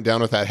Smith, who went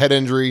down with that head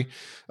injury,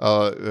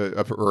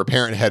 or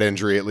apparent head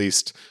injury at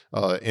least,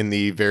 in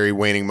the very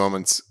waning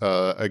moments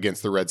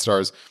against the Red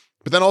Stars.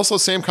 But then also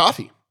Sam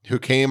Coffey, who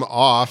came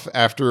off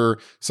after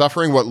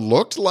suffering what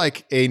looked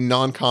like a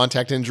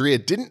non-contact injury.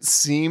 It didn't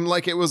seem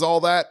like it was all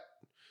that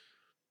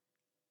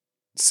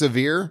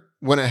severe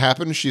when it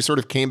happened. She sort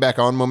of came back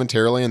on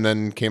momentarily and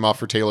then came off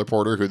for Taylor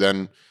Porter, who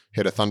then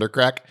hit a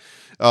thundercrack.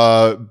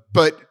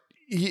 But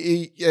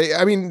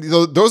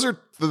those are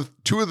the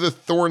two of the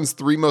Thorns'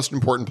 three most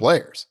important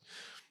players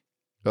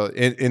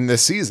in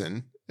this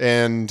season.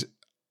 And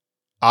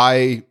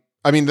that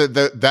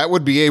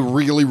would be a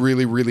really,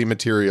 really, really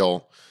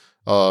material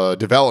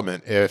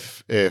development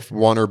if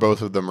one or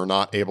both of them are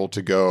not able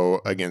to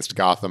go against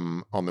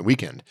Gotham on the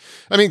weekend.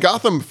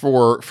 Gotham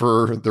for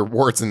their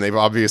warts, and they've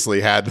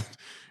obviously had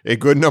a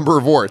good number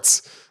of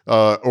warts,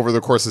 over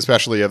the course,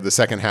 especially of the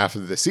second half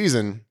of the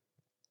season,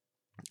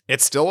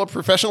 it's still a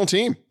professional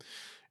team.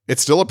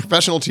 It's still a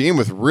professional team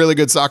with really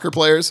good soccer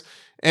players,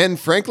 and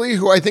frankly,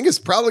 who I think is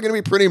probably going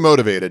to be pretty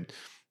motivated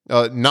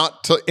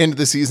not to end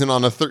the season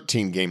on a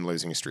 13-game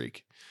losing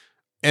streak.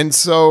 And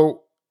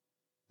so,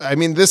 I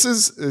mean, this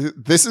is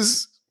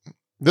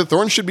the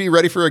Thorns should be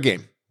ready for a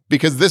game,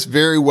 because this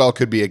very well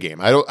could be a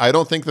game. I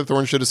don't think the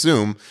Thorns should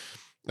assume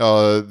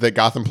that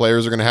Gotham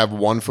players are going to have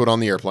one foot on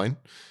the airplane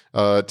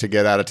to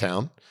get out of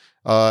town.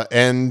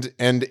 And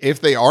if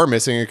they are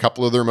missing a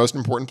couple of their most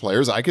important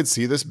players, I could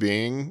see this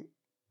being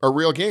a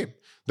real game.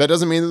 That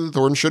doesn't mean that the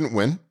Thorns shouldn't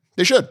win.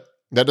 They should.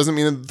 That doesn't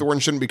mean that the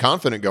Thorns shouldn't be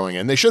confident going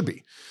in. They should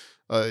be.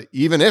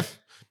 Even if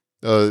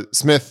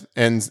Smith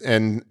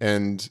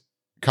and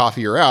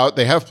Coffey are out,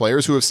 they have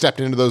players who have stepped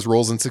into those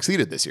roles and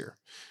succeeded this year.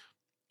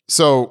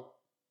 So,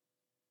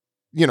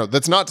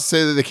 that's not to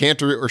say that they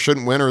can't or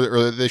shouldn't win or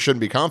that they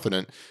shouldn't be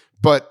confident.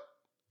 But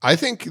I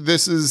think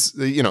this is,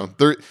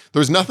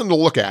 there's nothing to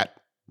look at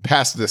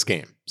past this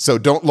game. So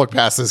don't look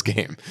past this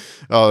game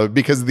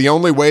because the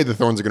only way the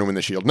Thorns are going to win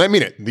the Shield, and I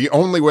mean it, the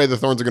only way the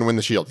Thorns are going to win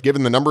the Shield,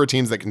 given the number of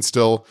teams that can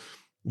still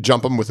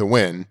jump them with a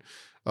win,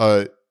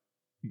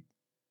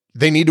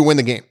 they need to win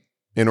the game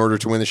in order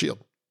to win the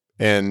Shield.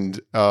 And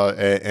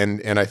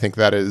I think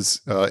that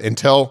is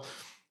until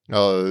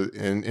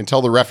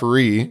the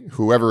referee,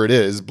 whoever it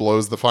is,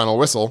 blows the final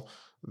whistle,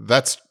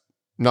 that's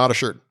not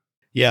assured.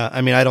 Yeah,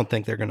 I mean, I don't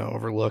think they're going to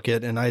overlook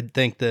it. And I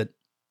think that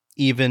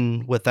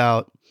even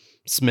without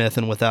Smith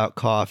and without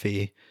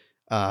Coffey,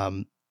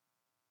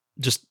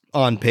 just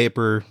on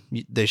paper,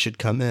 they should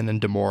come in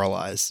and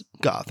demoralize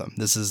Gotham.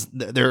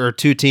 There are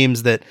two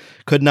teams that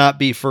could not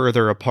be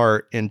further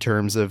apart in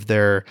terms of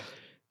their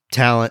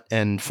talent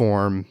and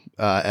form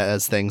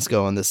as things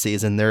go in this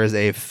season. There is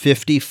a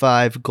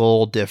 55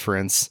 goal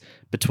difference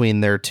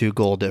between their two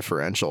goal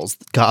differentials.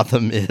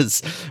 Gotham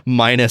is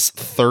minus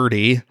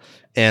 30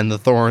 and the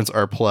Thorns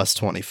are plus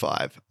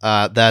 25.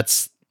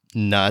 That's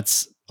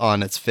nuts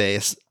on its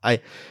face.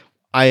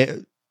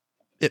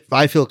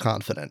 I feel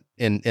confident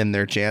in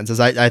their chances.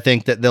 I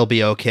think that they'll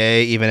be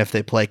okay, even if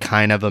they play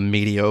kind of a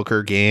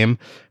mediocre game,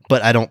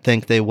 but I don't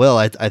think they will.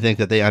 I think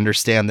that they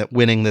understand that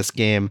winning this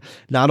game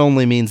not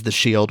only means the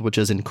Shield, which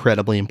is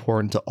incredibly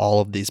important to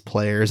all of these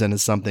players and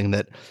is something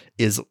that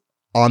is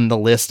on the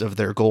list of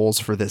their goals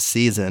for this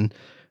season,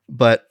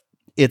 but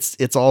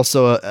it's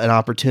also an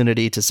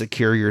opportunity to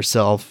secure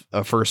yourself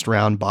a first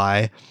round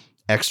bye,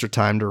 extra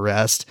time to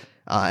rest,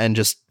 and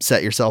just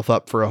set yourself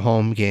up for a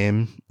home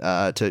game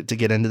to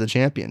get into the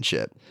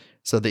championship.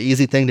 So the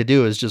easy thing to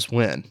do is just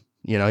win.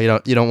 You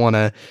don't want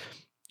to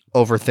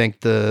overthink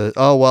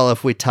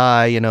if we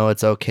tie,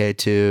 it's okay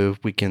too.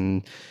 We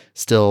can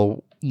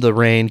still, the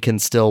Reign can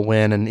still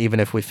win, and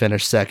even if we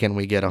finish second,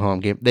 we get a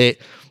home game.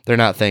 They're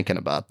not thinking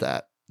about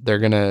that. They're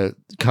gonna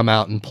come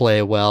out and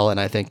play well,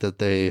 and I think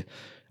that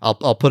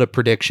I'll put a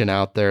prediction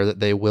out there that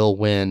they will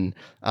win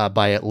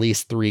by at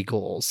least 3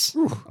 goals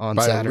on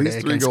Saturday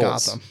against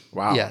Gotham.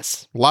 Wow.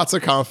 Yes. Lots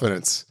of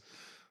confidence.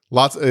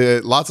 Lots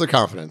of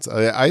confidence.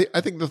 I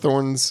think the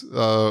Thorns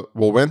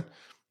will win,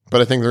 but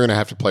I think they're going to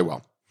have to play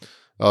well.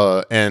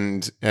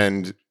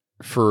 And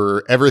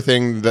for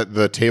everything that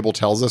the table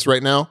tells us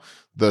right now,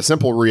 the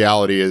simple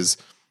reality is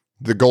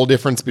the goal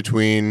difference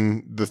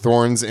between the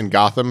Thorns and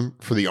Gotham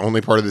for the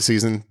only part of the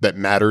season that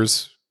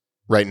matters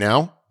right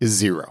now is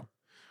 0.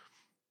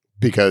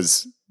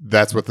 Because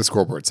that's what the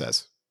scoreboard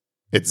says.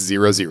 It's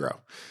 0-0.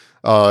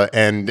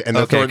 And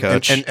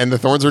the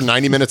Thorns are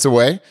 90 minutes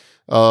away.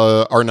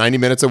 From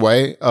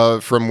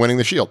winning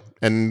the Shield,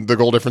 and the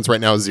goal difference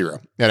right now is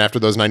 0. And after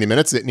those 90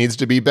 minutes, it needs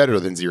to be better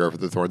than 0 for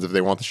the Thorns if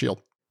they want the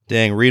Shield.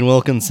 Dang, Reed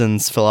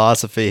Wilkinson's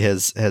philosophy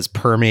has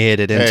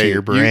permeated into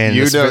your brain.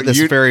 This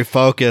very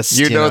focused.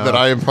 You know that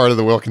I am part of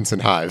the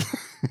Wilkinson hive.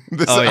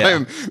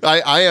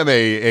 I am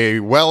a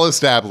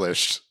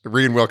well-established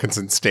Reed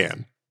Wilkinson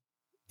stan.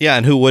 Yeah,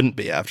 and who wouldn't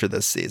be after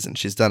this season?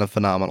 She's done a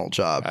phenomenal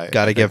job.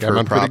 Got to give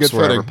her props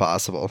wherever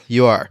possible.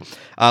 You are.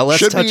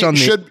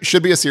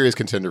 Should be a serious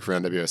contender for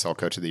NWSL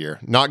Coach of the Year.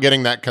 Not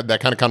getting that kind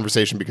of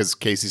conversation because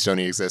Casey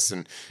Stoney exists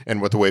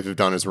and what the Wave have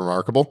done is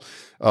remarkable,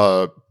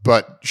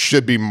 but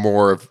should be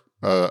more of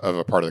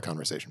a part of the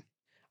conversation.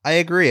 I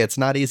agree. It's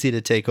not easy to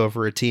take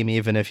over a team,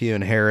 even if you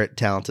inherit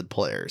talented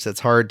players.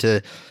 It's hard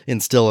to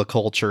instill a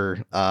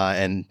culture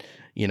and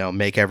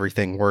make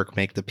everything work,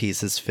 make the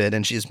pieces fit.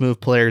 And she's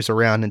moved players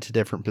around into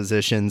different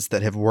positions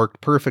that have worked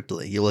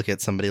perfectly. You look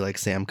at somebody like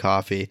Sam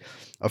Coffey,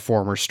 a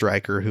former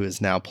striker who is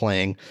now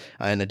playing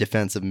in a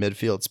defensive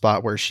midfield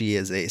spot where she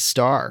is a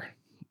star.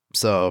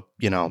 So,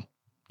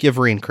 give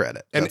Reed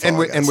credit. And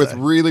with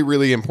really,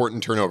 really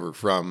important turnover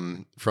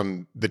from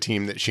the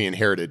team that she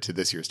inherited to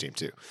this year's team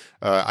too.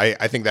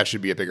 I think that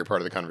should be a bigger part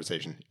of the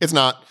conversation. It's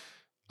not.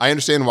 I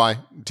understand why,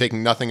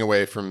 taking nothing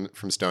away from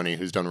Stoney,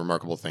 who's done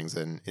remarkable things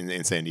in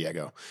San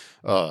Diego,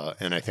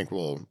 and I think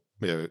will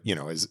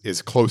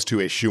is close to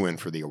a shoo-in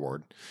for the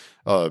award.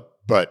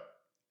 But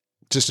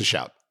just a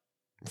shout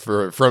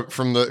from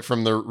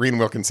the Reed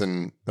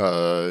Wilkinson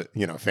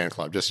fan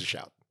club, just a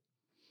shout.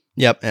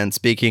 Yep. And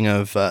speaking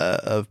of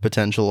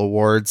potential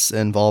awards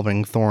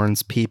involving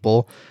Thorns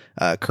people,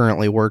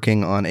 currently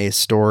working on a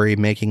story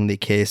making the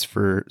case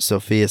for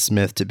Sophia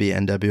Smith to be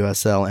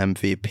NWSL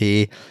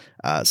MVP.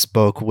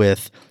 Spoke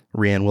with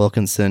Rian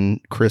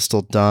Wilkinson,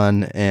 Crystal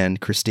Dunn, and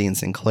Christine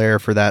Sinclair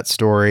for that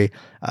story.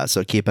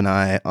 So keep an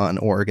eye on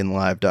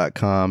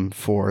OregonLive.com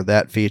for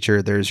that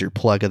feature. There's your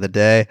plug of the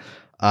day.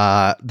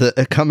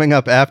 Coming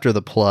up after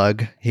the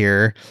plug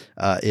here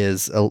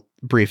is a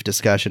brief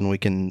discussion. We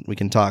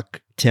can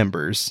talk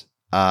Timbers.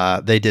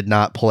 They did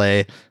not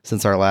play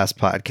since our last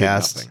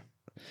podcast.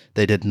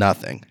 They did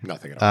nothing.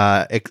 Nothing at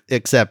all.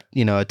 Except,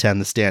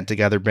 attend the Stand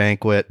Together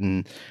banquet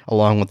and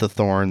along with the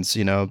Thorns,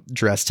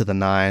 dressed to the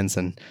nines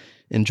and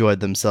enjoyed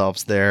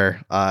themselves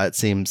there. It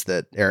seems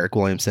that Eric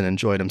Williamson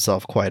enjoyed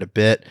himself quite a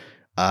bit.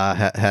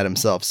 Had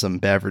himself some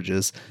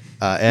beverages,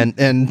 and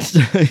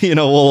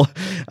we'll,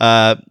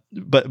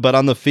 but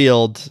on the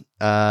field,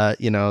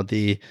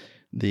 the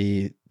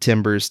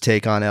Timbers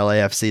take on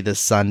LAFC this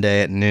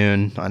Sunday at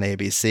noon on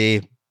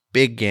ABC.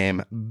 Big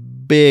game,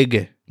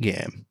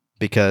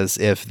 because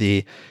if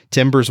the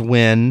Timbers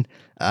win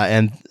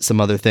and some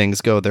other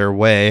things go their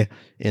way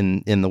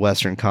in the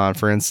Western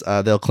Conference,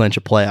 they'll clinch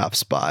a playoff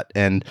spot.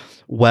 And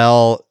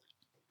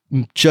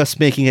just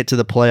making it to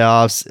the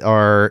playoffs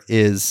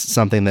is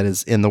something that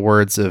is, in the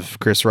words of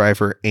Chris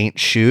Reifer, ain't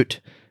shoot.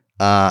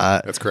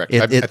 That's correct.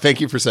 I thank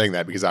you for saying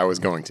that because I was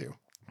going to.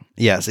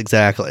 Yes,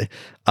 exactly.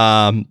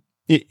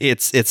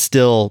 It's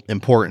still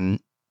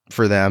important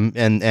for them,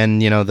 and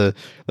the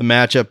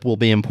matchup will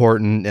be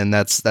important, and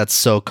that's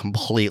so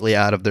completely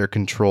out of their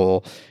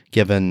control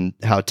given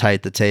how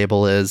tight the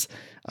table is.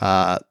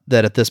 That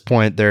at this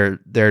point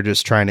they're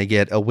just trying to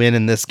get a win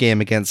in this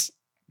game against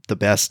the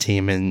best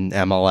team in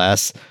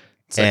MLS.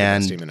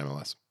 Best team in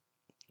MLS.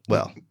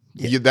 Well,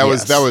 that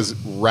was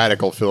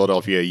radical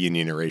Philadelphia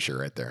Union erasure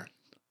right there.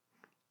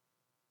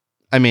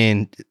 I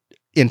mean,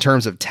 in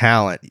terms of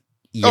talent,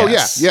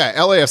 yes. Oh yeah.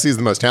 LAFC is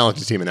the most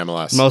talented team in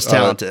MLS. Most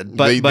talented,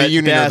 but the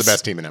Union are the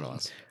best team in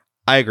MLS.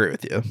 I agree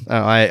with you.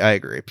 I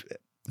agree.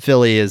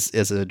 Philly is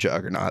a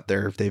juggernaut.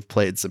 They've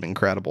played some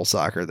incredible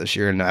soccer this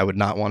year, and I would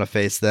not want to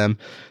face them.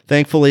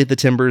 Thankfully, the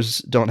Timbers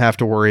don't have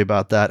to worry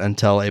about that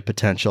until a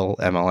potential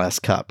MLS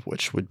Cup,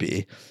 which would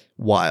be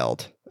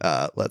wild.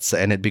 Let's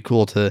say, and it'd be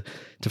cool to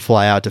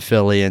fly out to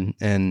Philly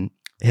and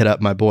hit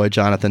up my boy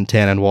Jonathan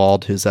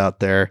Tannenwald, who's out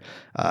there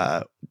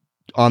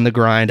on the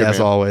grind as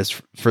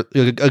always, for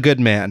a good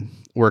man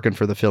working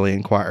for the Philly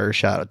Inquirer.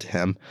 Shout out to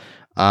him.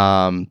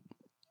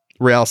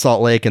 Real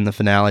Salt Lake in the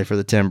finale for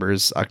the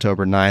Timbers,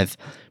 October 9th.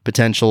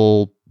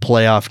 Potential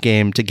playoff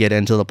game to get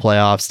into the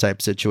playoffs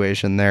type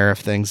situation there if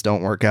things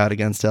don't work out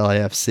against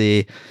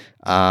LAFC.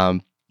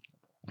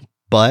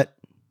 But,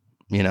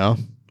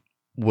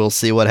 we'll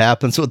see what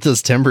happens with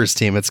this Timbers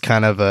team. It's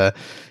kind of a,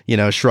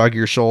 shrug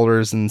your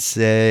shoulders and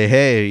say,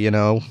 hey,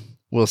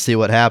 we'll see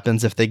what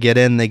happens. If they get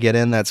in,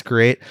 That's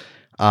great.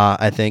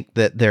 I think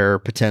that their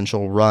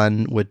potential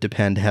run would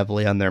depend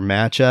heavily on their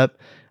matchup.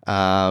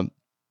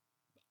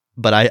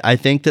 But I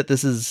think that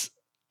this is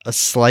a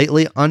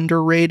slightly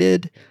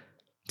underrated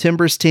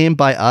Timbers team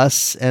by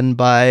us and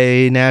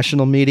by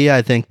national media.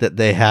 I think that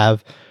they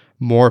have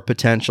more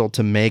potential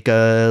to make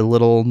a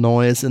little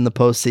noise in the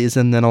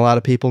postseason than a lot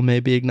of people may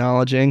be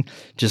acknowledging,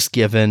 just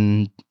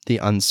given the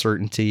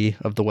uncertainty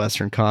of the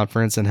Western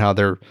Conference and how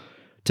there,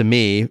 to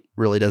me,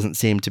 really doesn't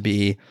seem to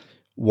be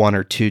one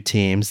or two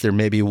teams. There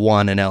may be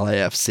one in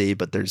LAFC,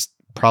 but there's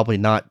probably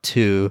not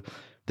two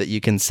that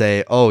you can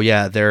say, oh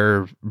yeah,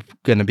 they're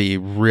going to be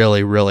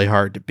really, really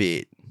hard to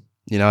beat.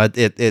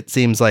 It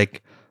seems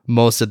like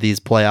most of these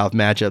playoff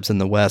matchups in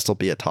the West will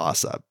be a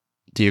toss-up.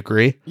 Do you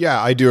agree?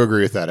 Yeah, I do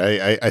agree with that.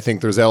 I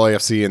think there's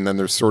LAFC and then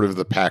there's sort of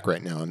the pack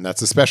right now. And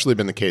that's especially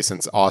been the case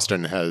since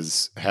Austin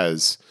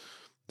has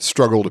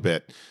struggled a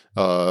bit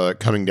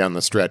coming down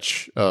the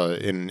stretch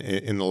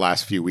in the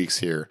last few weeks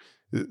here.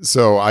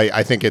 So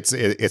I think it's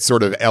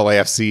sort of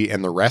LAFC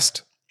and the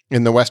rest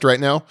in the West right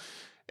now.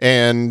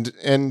 And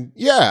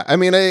yeah, I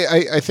mean,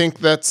 I think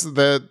that's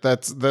right.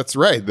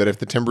 That if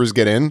the Timbers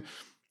get in,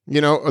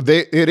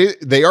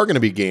 they are going to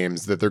be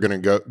games that they're going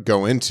to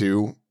go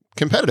into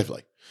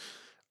competitively.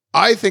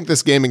 I think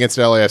this game against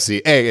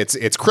LAFC,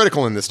 it's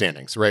critical in the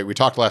standings, right? We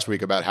talked last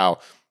week about how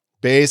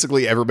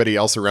basically everybody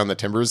else around the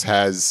Timbers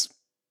has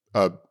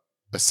a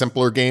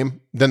simpler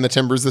game than the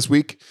Timbers this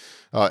week.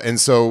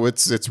 And so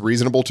it's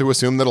reasonable to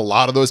assume that a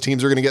lot of those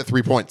teams are going to get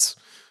 3 points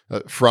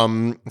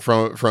from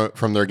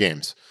their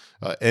games.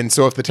 And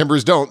so if the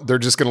Timbers don't, they're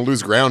just going to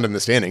lose ground in the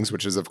standings,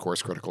 which is of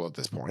course critical at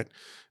this point.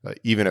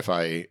 Even if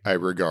I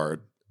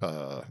regard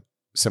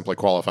simply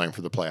qualifying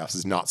for the playoffs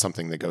is not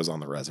something that goes on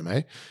the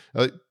resume.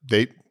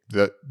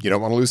 You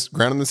don't want to lose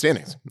ground in the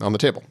standings on the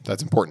table.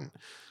 That's important.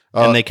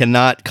 And they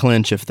cannot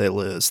clinch if they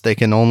lose. They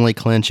can only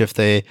clinch if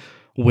they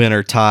win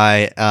or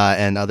tie,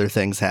 and other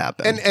things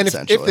happen. And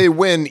if they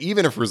win,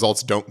 even if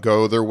results don't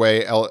go their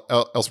way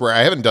elsewhere, I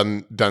haven't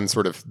done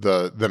sort of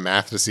the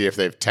math to see if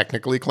they've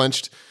technically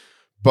clinched,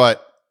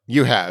 but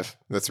you have.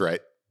 That's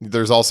right.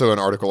 There's also an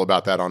article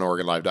about that on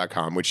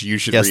OregonLive.com, which you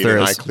should read,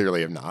 and I clearly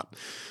have not.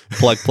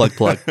 Plug.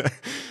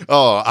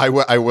 Oh,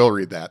 I will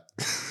read that.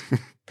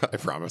 I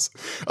promise.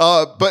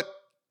 But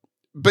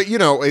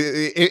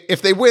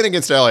if they win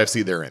against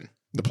LAFC, they're in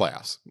the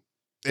playoffs.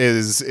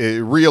 Is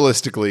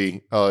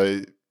realistically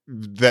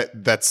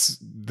that's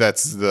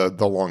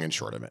the long and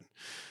short of it.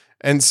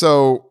 And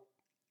so,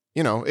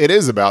 it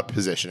is about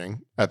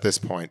positioning at this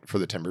point for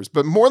the Timbers.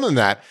 But more than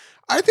that,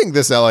 I think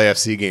this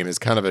LAFC game is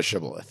kind of a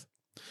shibboleth.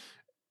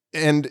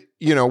 And,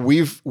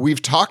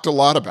 we've talked a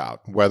lot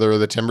about whether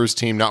the Timbers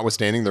team,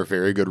 notwithstanding their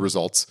very good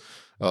results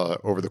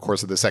over the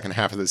course of the second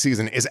half of the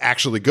season, is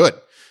actually good.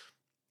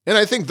 And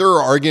I think there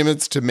are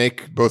arguments to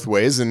make both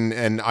ways.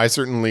 And I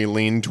certainly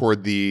lean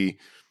toward the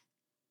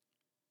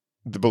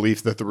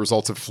belief that the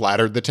results have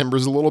flattered the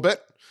Timbers a little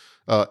bit.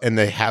 And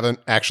they haven't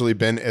actually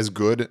been as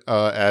good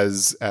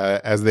as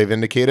they've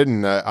indicated.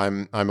 And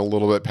I'm a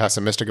little bit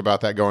pessimistic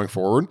about that going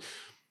forward.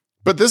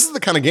 But this is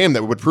the kind of game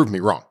that would prove me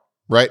wrong.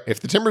 Right? If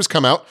the Timbers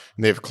come out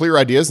and they have clear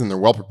ideas and they're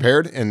well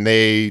prepared and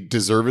they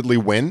deservedly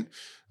win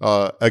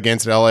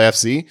against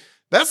LAFC,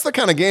 that's the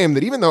kind of game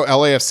that, even though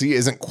LAFC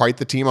isn't quite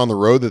the team on the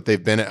road that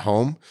they've been at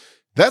home,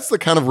 that's the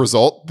kind of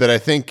result that I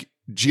think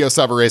Gio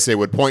Savarese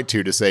would point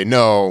to say,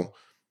 no,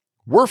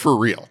 we're for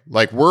real.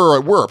 Like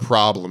we're a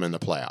problem in the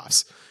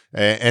playoffs.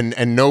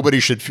 And nobody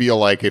should feel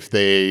like if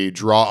they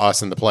draw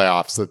us in the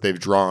playoffs that they've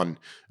drawn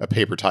a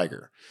paper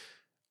tiger.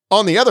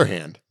 On the other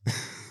hand,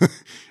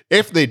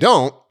 if they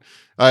don't,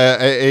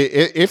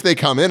 if they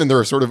come in and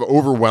they're sort of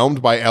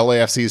overwhelmed by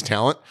LAFC's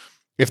talent,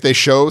 if they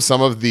show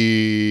some of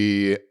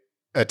the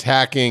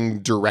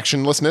attacking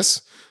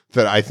directionlessness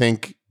that I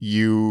think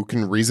you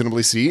can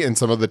reasonably see in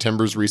some of the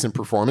Timbers' recent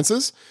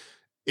performances,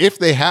 if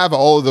they have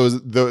all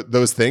of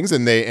those things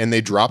and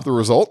they drop the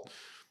result,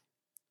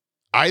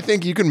 I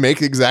think you can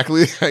make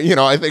exactly,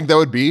 I think that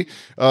would be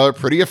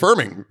pretty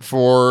affirming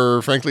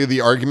for, frankly,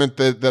 the argument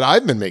that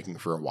I've been making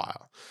for a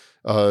while.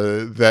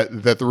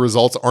 That the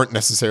results aren't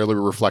necessarily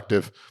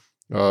reflective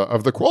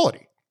of the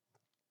quality.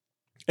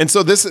 And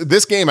so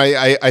this game,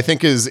 I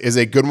think, is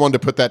a good one to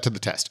put that to the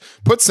test.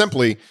 Put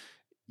simply,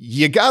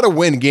 you got to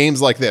win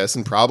games like this,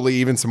 and probably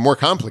even some more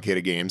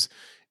complicated games,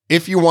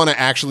 if you want to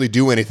actually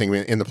do anything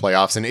in the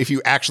playoffs, and if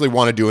you actually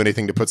want to do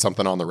anything to put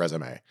something on the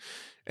resume.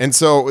 And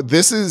so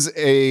this is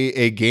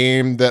a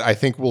game that I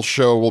think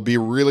will be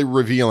really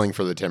revealing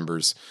for the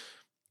Timbers,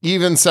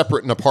 even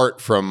separate and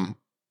apart from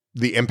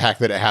the impact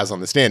that it has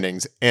on the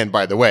standings. And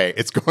by the way,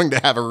 it's going to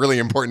have a really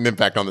important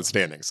impact on the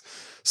standings.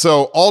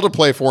 So all to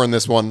play for in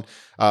this one.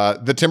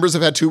 The Timbers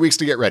have had 2 weeks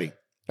to get ready.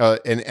 And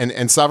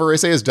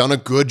Savarese has done a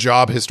good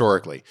job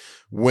historically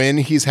when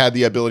he's had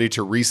the ability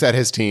to reset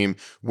his team,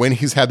 when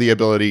he's had the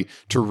ability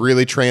to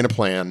really train a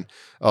plan,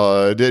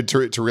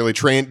 to really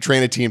train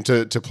a team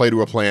to play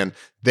to a plan.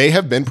 They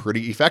have been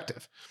pretty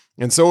effective.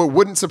 And so it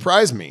wouldn't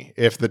surprise me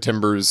if the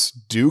Timbers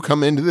do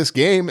come into this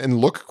game and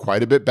look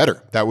quite a bit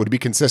better. That would be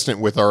consistent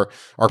with our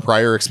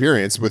prior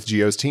experience with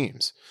Gio's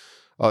teams.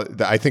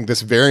 I think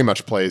this very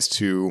much plays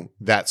to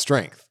that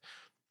strength.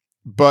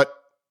 But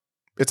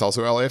it's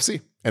also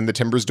LAFC. And the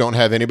Timbers don't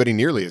have anybody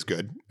nearly as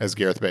good as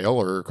Gareth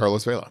Bale or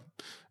Carlos Vela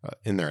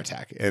in their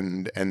attack.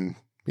 And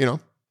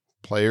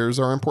players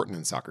are important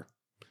in soccer.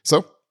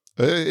 So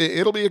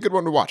it'll be a good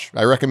one to watch.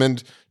 I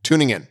recommend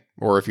tuning in,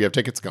 or if you have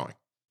tickets, going.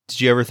 Did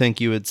you ever think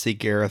you would see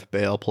Gareth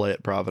Bale play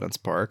at Providence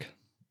Park?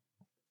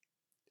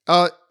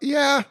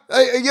 Yeah.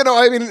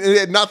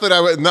 Not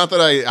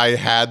that I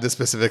had the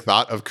specific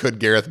thought of could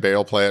Gareth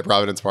Bale play at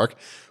Providence Park,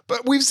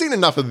 but we've seen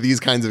enough of these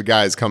kinds of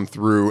guys come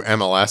through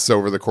MLS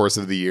over the course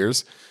of the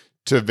years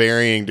to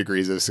varying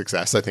degrees of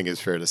success, I think is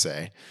fair to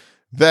say.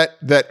 That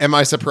am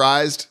I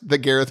surprised that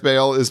Gareth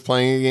Bale is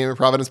playing a game at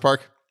Providence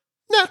Park?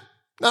 Nah,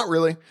 not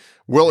really.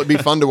 Will it be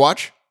fun to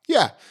watch?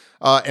 Yeah.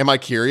 Am I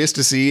curious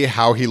to see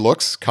how he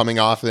looks coming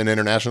off an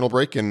international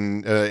break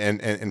and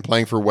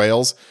playing for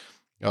Wales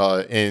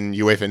in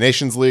UEFA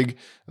Nations League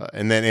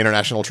and then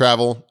international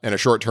travel and a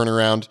short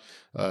turnaround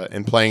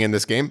and playing in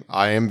this game?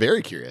 I am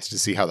very curious to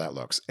see how that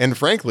looks. And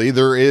frankly,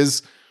 there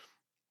is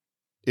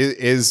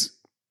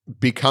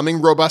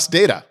becoming robust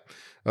data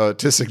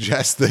to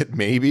suggest that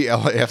maybe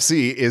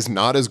LAFC is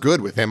not as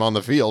good with him on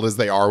the field as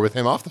they are with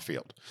him off the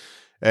field.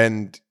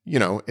 And,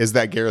 is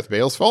that Gareth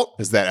Bale's fault?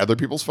 Is that other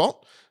people's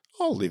fault?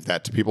 I'll leave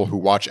that to people who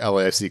watch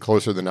LAFC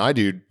closer than I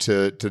do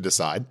to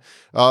decide.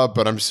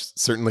 But I'm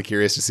certainly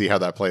curious to see how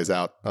that plays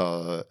out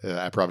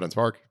at Providence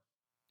Park.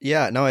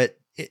 Yeah, no,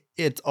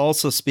 it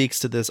also speaks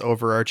to this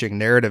overarching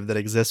narrative that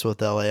exists with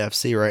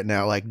LAFC right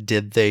now. Like,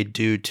 did they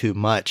do too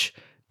much?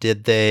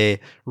 Did they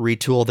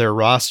retool their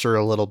roster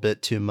a little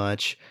bit too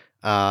much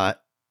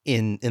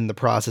in the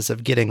process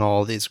of getting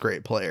all these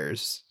great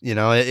players?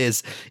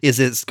 Is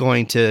it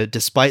going to,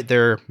 despite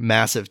their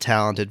massive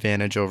talent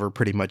advantage over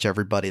pretty much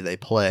everybody they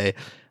play,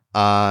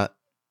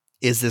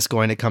 is this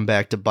going to come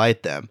back to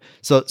bite them?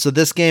 So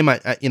this game,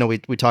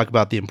 we talk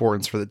about the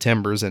importance for the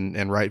Timbers,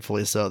 and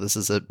rightfully so. This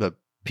is a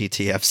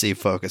PTFC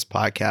focused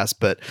podcast,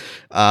 but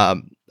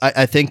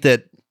I think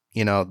that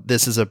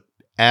this is a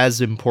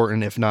as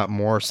important, if not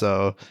more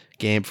so,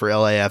 game for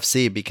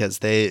LAFC, because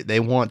they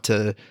want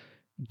to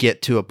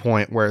get to a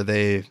point where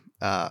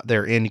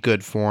they're in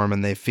good form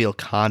and they feel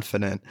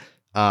confident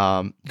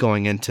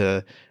going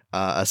into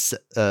a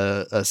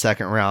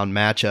second round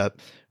matchup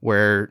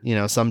where,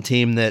 some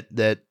team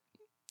that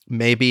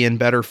may be in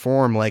better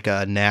form, like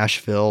a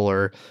Nashville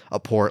or a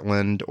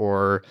Portland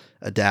or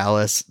a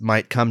Dallas,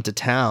 might come to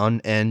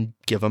town and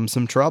give them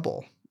some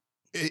trouble.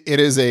 It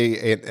is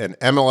an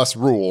MLS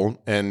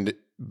rule, and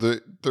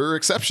there are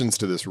exceptions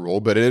to this rule,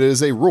 but it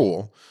is a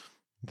rule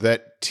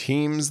that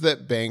teams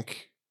that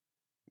bank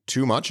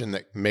too much and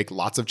that make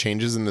lots of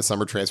changes in the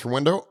summer transfer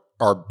window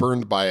are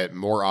burned by it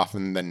more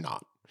often than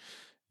not.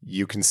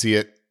 You can see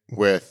it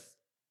with,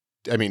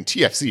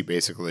 TFC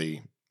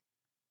basically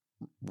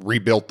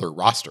rebuilt their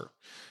roster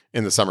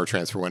in the summer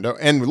transfer window.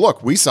 And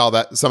look, we saw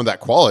that some of that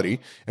quality,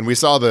 and we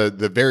saw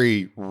the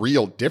very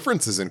real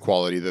differences in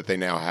quality that they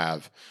now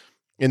have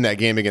in that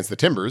game against the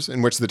Timbers,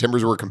 in which the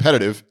Timbers were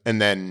competitive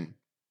and then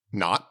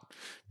not,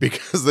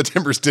 because the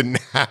Timbers didn't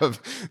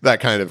have that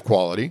kind of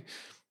quality.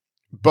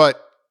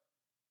 But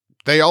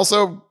they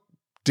also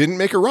didn't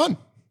make a run,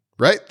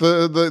 right?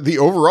 The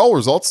overall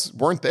results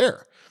weren't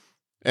there.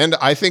 And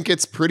I think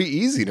it's pretty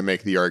easy to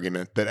make the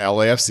argument that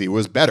LAFC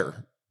was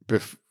better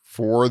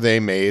before they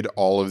made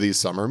all of these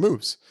summer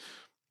moves.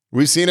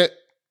 We've seen it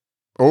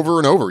over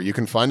and over. You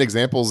can find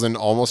examples in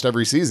almost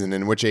every season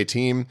in which a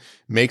team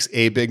makes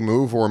a big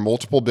move or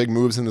multiple big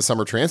moves in the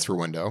summer transfer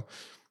window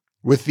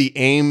with the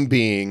aim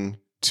being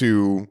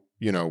to,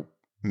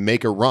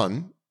 make a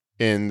run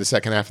in the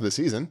second half of the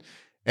season.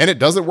 And it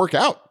doesn't work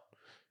out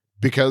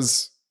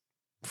because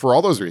for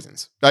all those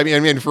reasons.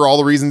 For all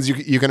the reasons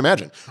you can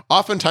imagine.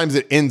 Oftentimes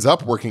it ends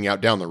up working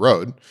out down the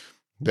road,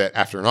 that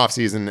after an off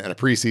season and a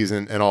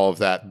preseason and all of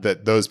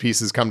that those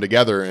pieces come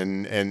together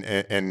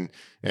and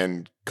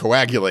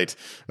coagulate,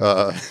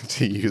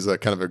 to use a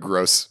kind of a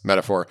gross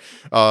metaphor,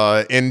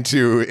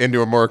 into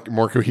a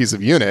more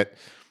cohesive unit.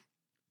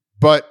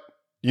 But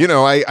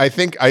I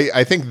think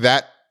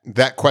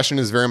that question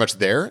is very much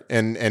there,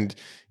 and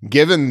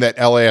given that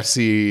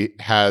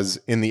LAFC has,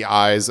 in the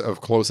eyes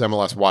of close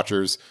MLS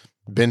watchers,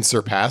 been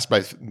surpassed by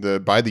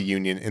the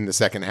Union in the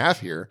second half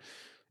here.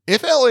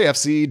 If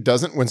LAFC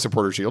doesn't win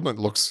Supporter Shield, and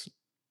it looks,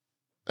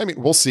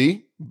 we'll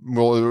see.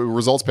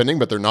 Results pending,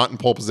 but they're not in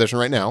pole position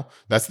right now.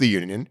 That's the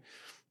Union.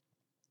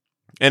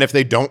 And if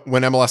they don't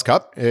win MLS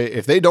Cup,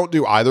 if they don't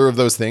do either of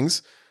those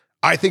things,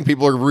 I think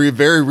people are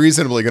very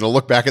reasonably going to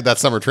look back at that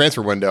summer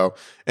transfer window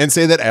and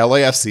say that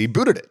LAFC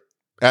booted it,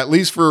 at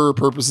least for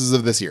purposes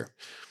of this year.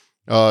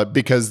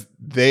 Because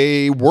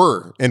they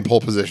were in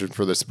pole position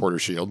for the Supporter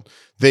Shield.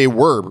 They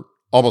were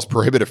almost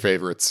prohibitive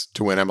favorites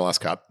to win MLS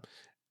Cup,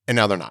 and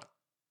now they're not.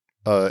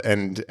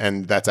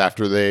 And that's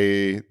after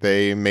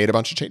they made a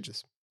bunch of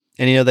changes.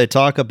 And they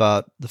talk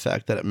about the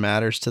fact that it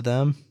matters to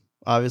them,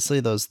 obviously,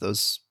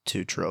 those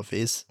two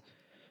trophies,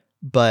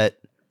 but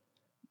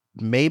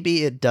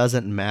maybe it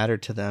doesn't matter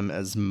to them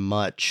as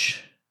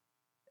much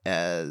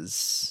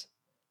as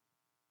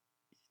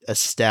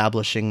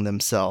establishing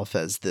themselves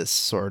as this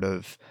sort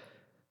of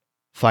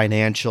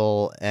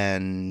financial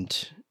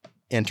and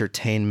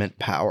entertainment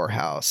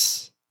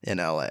powerhouse in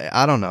LA.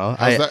 I don't know.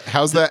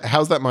 How's that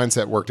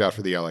mindset worked out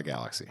for the LA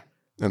Galaxy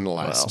in the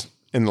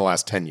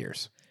last 10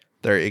 years?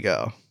 There you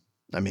go.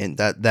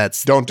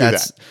 That's don't do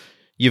that.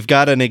 You've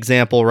got an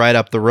example right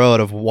up the road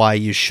of why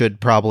you should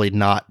probably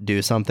not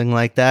do something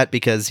like that,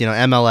 because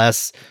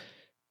MLS,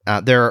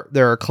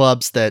 there are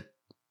clubs that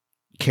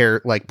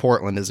care, like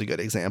Portland is a good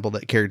example,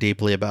 that care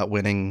deeply about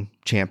winning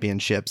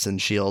championships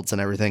and shields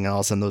and everything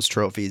else, and those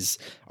trophies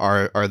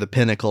are the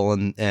pinnacle,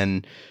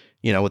 and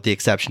with the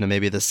exception of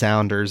maybe the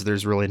Sounders,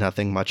 there's really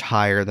nothing much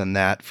higher than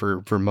that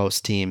for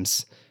most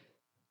teams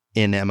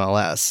in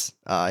MLS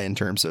in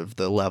terms of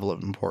the level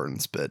of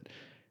importance. But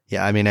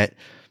yeah,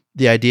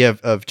 the idea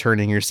of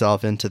turning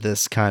yourself into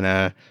this kind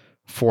of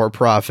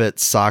for-profit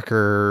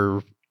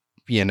soccer,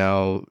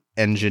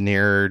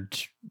 engineered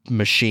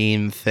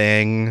machine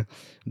thing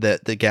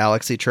that the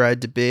Galaxy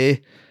tried to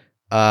be,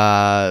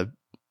 I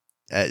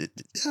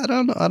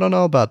don't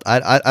know about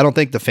that. I don't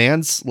think the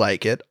fans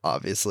like it,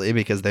 obviously,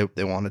 because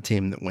they want a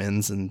team that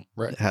wins and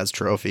has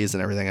trophies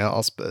and everything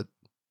else. But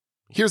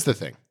here's the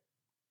thing,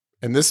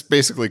 and this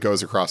basically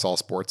goes across all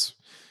sports.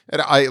 And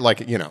I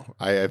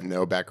have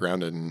no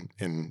background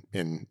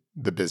in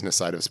the business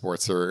side of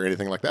sports or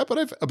anything like that, but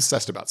I've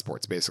obsessed about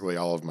sports basically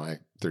all of my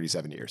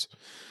 37 years.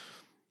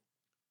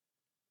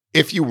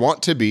 If you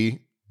want to be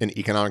an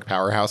economic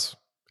powerhouse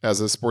as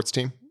a sports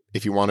team,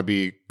 if you want to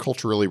be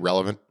culturally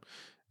relevant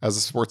as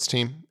a sports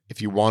team, if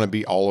you want to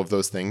be all of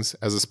those things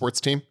as a sports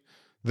team,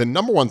 the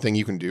number one thing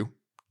you can do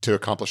to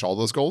accomplish all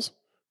those goals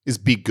is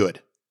be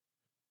good.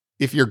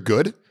 If you're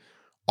good,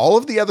 all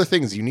of the other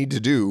things you need to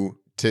do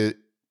to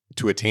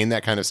attain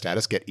that kind of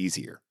status get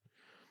easier.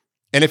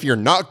 And if you're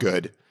not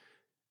good,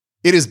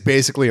 it is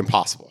basically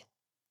impossible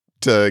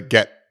to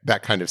get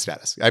that kind of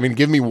status.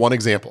 Give me one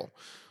example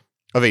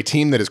of a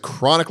team that is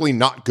chronically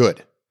not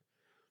good,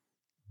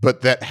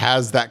 but that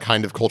has that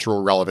kind of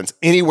cultural relevance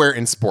anywhere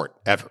in sport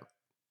ever.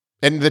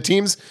 And the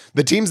teams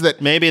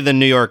that maybe the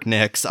New York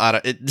Knicks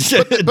but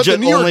the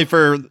New York, only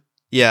for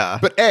yeah.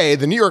 But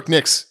the New York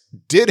Knicks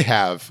did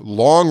have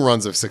long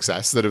runs of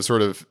success that have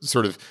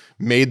sort of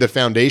made the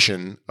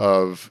foundation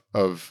of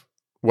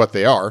what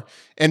they are.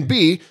 And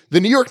B, the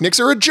New York Knicks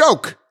are a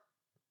joke.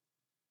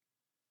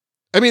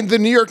 I mean, the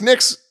New York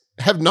Knicks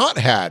have not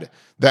had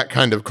that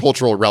kind of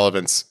cultural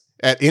relevance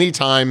at any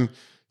time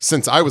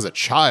since I was a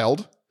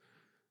child.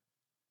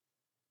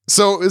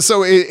 So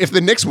if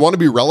the Knicks want to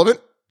be relevant,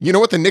 you know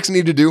what the Knicks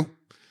need to do?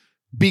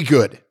 Be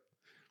good.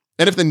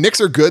 And if the Knicks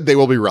are good, they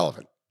will be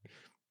relevant.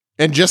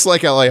 And just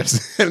like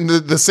LAFC, and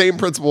the same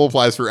principle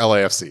applies for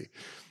LAFC.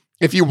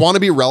 If you want to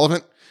be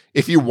relevant,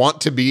 if you want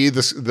to be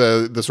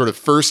the sort of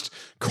first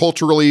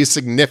culturally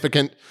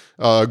significant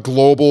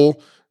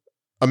global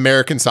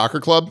American soccer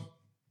club,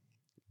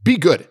 be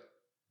good.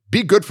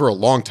 Be good for a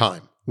long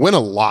time. Win a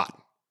lot.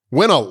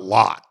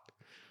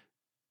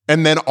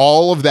 And then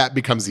all of that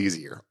becomes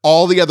easier.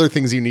 All the other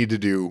things you need to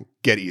do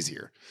get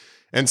easier.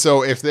 And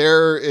so if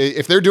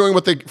they're doing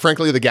what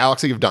frankly the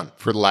Galaxy have done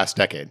for the last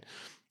decade,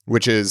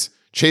 which is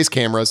chase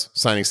cameras,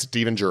 signing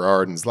Steven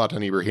Gerrard and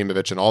Zlatan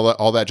Ibrahimovic and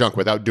all that junk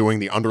without doing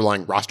the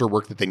underlying roster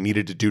work that they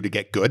needed to do to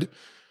get good,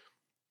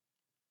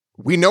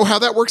 we know how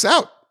that works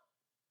out.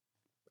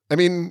 I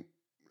mean,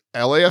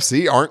 LA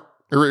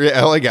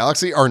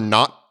Galaxy are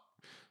not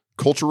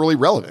culturally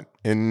relevant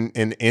in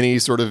any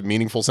sort of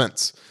meaningful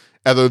sense,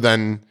 other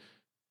than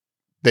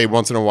they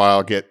once in a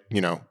while get,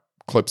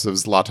 clips of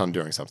Zlatan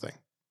doing something.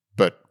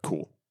 But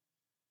cool.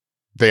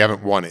 They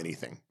haven't won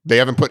anything. They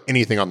haven't put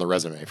anything on the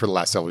resume for the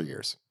last several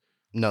years.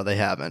 No, they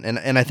haven't.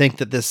 And I think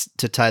that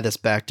to tie this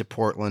back to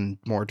Portland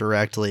more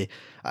directly,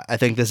 I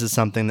think this is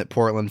something that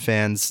Portland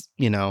fans,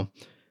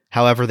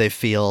 however they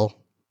feel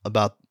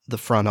about the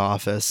front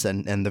office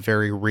and the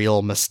very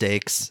real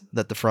mistakes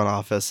that the front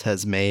office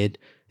has made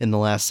in the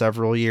last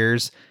several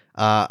years,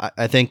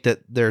 I think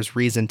that there's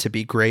reason to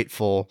be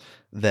grateful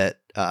that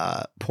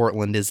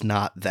Portland is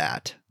not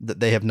that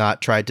they have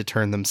not tried to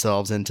turn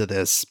themselves into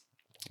this,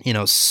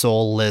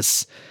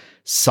 soulless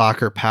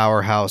soccer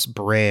powerhouse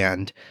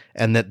brand,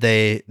 and that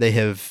they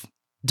have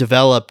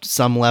developed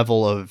some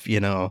level of,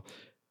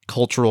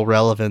 cultural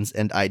relevance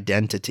and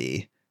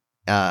identity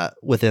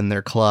within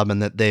their club,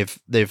 and that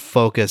they've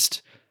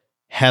focused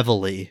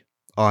heavily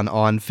on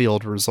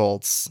on-field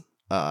results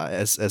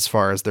as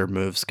far as their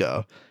moves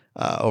go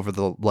over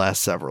the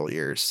last several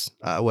years,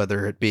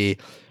 whether it be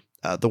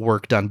the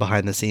work done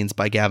behind the scenes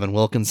by Gavin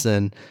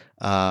Wilkinson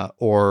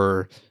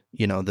or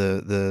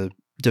the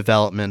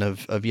development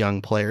of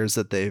young players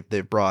that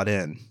they've brought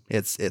in.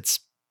 It's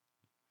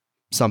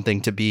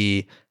something to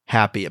be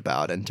happy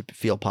about and to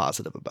feel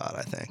positive about,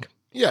 I think.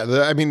 Yeah,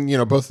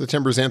 both the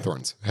Timbers and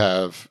Thorns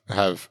have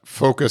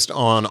focused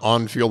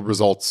on-field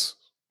results,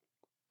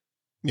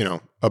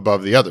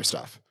 above the other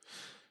stuff.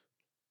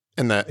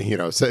 And that,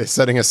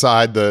 setting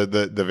aside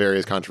the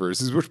various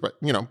controversies, which,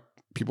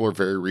 people are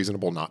very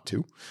reasonable not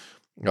to,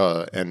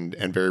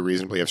 and very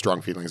reasonably have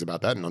strong feelings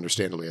about that, and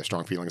understandably have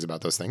strong feelings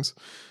about those things.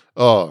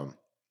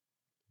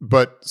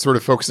 But sort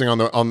of focusing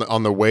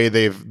on the way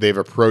they've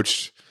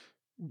approached,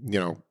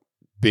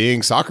 being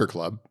a soccer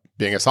club,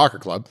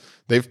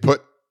 they've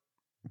put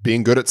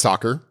being good at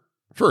soccer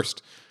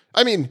first.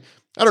 I mean,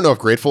 I don't know if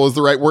grateful is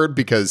the right word,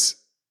 because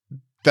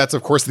that's,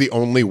 of course, the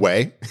only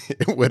way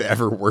it would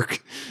ever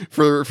work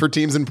for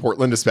teams in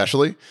Portland,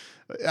 especially.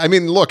 I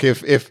mean, look,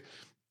 if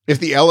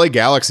the LA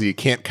Galaxy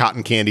can't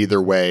cotton candy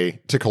their way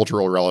to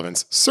cultural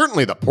relevance,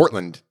 certainly the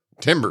Portland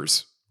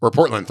Timbers or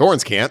Portland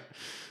Thorns can't.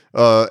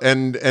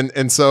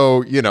 And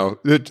so,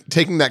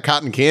 taking that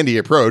cotton candy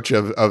approach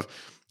of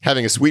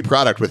having a sweet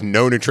product with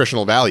no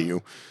nutritional value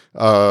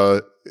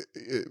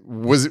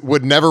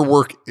would never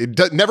work.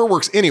 It never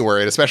works anywhere.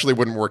 It especially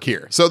wouldn't work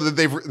here. So that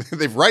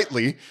they've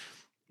rightly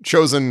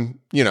chosen,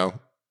 a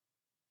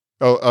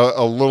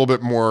little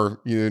bit more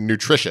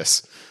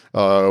nutritious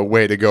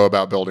way to go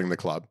about building the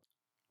club.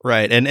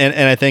 Right. And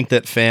I think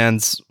that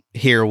fans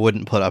here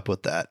wouldn't put up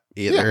with that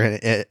either.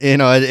 Yeah.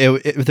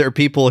 There are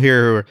people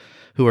here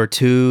who are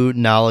too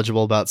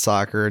knowledgeable about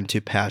soccer and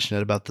too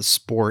passionate about the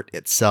sport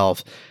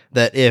itself,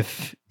 that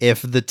if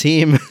the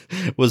team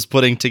was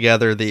putting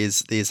together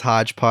these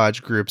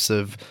hodgepodge groups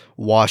of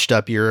washed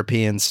up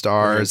European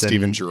stars and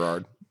Steven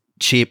Gerrard,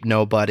 cheap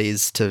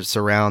nobodies to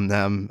surround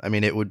them, I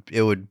mean, it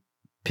would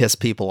piss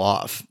people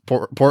off.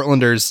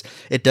 Portlanders,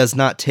 it does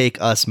not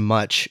take us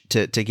much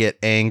to get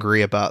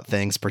angry about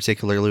things,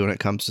 particularly when it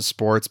comes to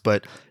sports,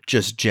 but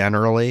just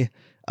generally.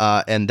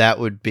 And that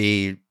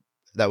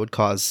would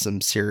cause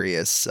some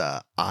serious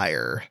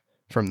ire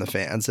from the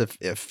fans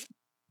if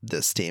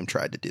this team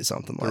tried to do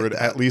something like that. There would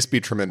at least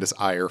be tremendous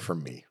ire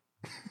from me.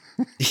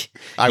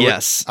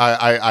 Yes.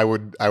 I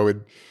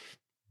would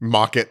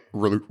mock it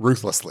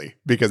ruthlessly,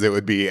 because it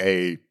would be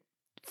a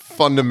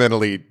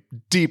fundamentally,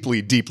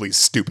 deeply, deeply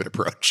stupid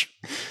approach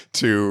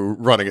to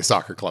running a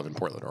soccer club in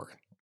Portland, Oregon.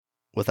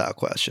 Without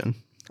question.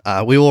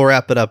 We will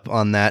wrap it up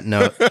on that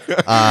note.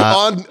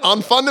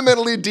 On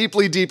fundamentally,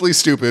 deeply, deeply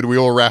stupid, we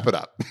will wrap it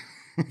up.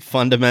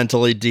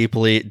 fundamentally,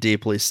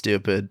 deeply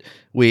stupid.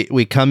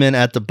 We come in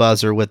at the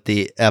buzzer with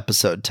the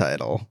episode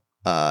title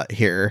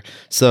here.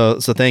 So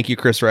thank you,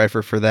 Chris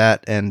Reifer, for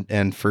that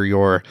and for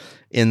your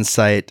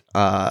insight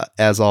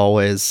as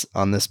always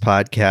on this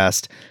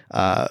podcast.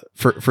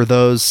 For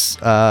those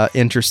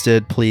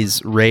interested,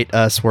 please rate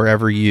us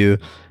wherever you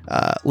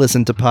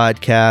listen to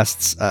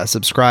podcasts.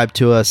 Subscribe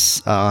to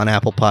us on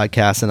Apple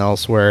Podcasts and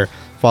elsewhere.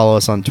 Follow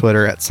us on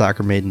Twitter at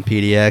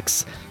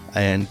SoccerMaidenPDX.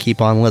 And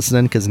keep on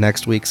listening, because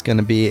next week's going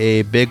to be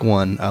a big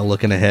one.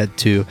 Looking ahead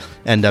to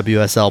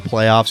NWSL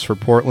playoffs for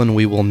Portland.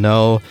 We will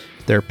know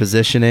their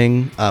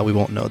positioning. We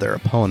won't know their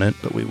opponent,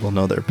 but we will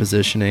know their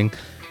positioning.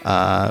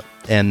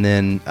 And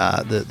then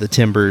the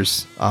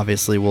Timbers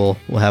obviously will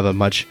have a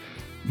much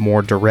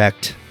more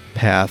direct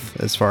path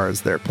as far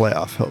as their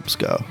playoff hopes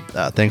go.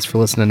 Thanks for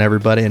listening,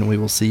 everybody, and we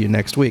will see you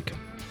next week.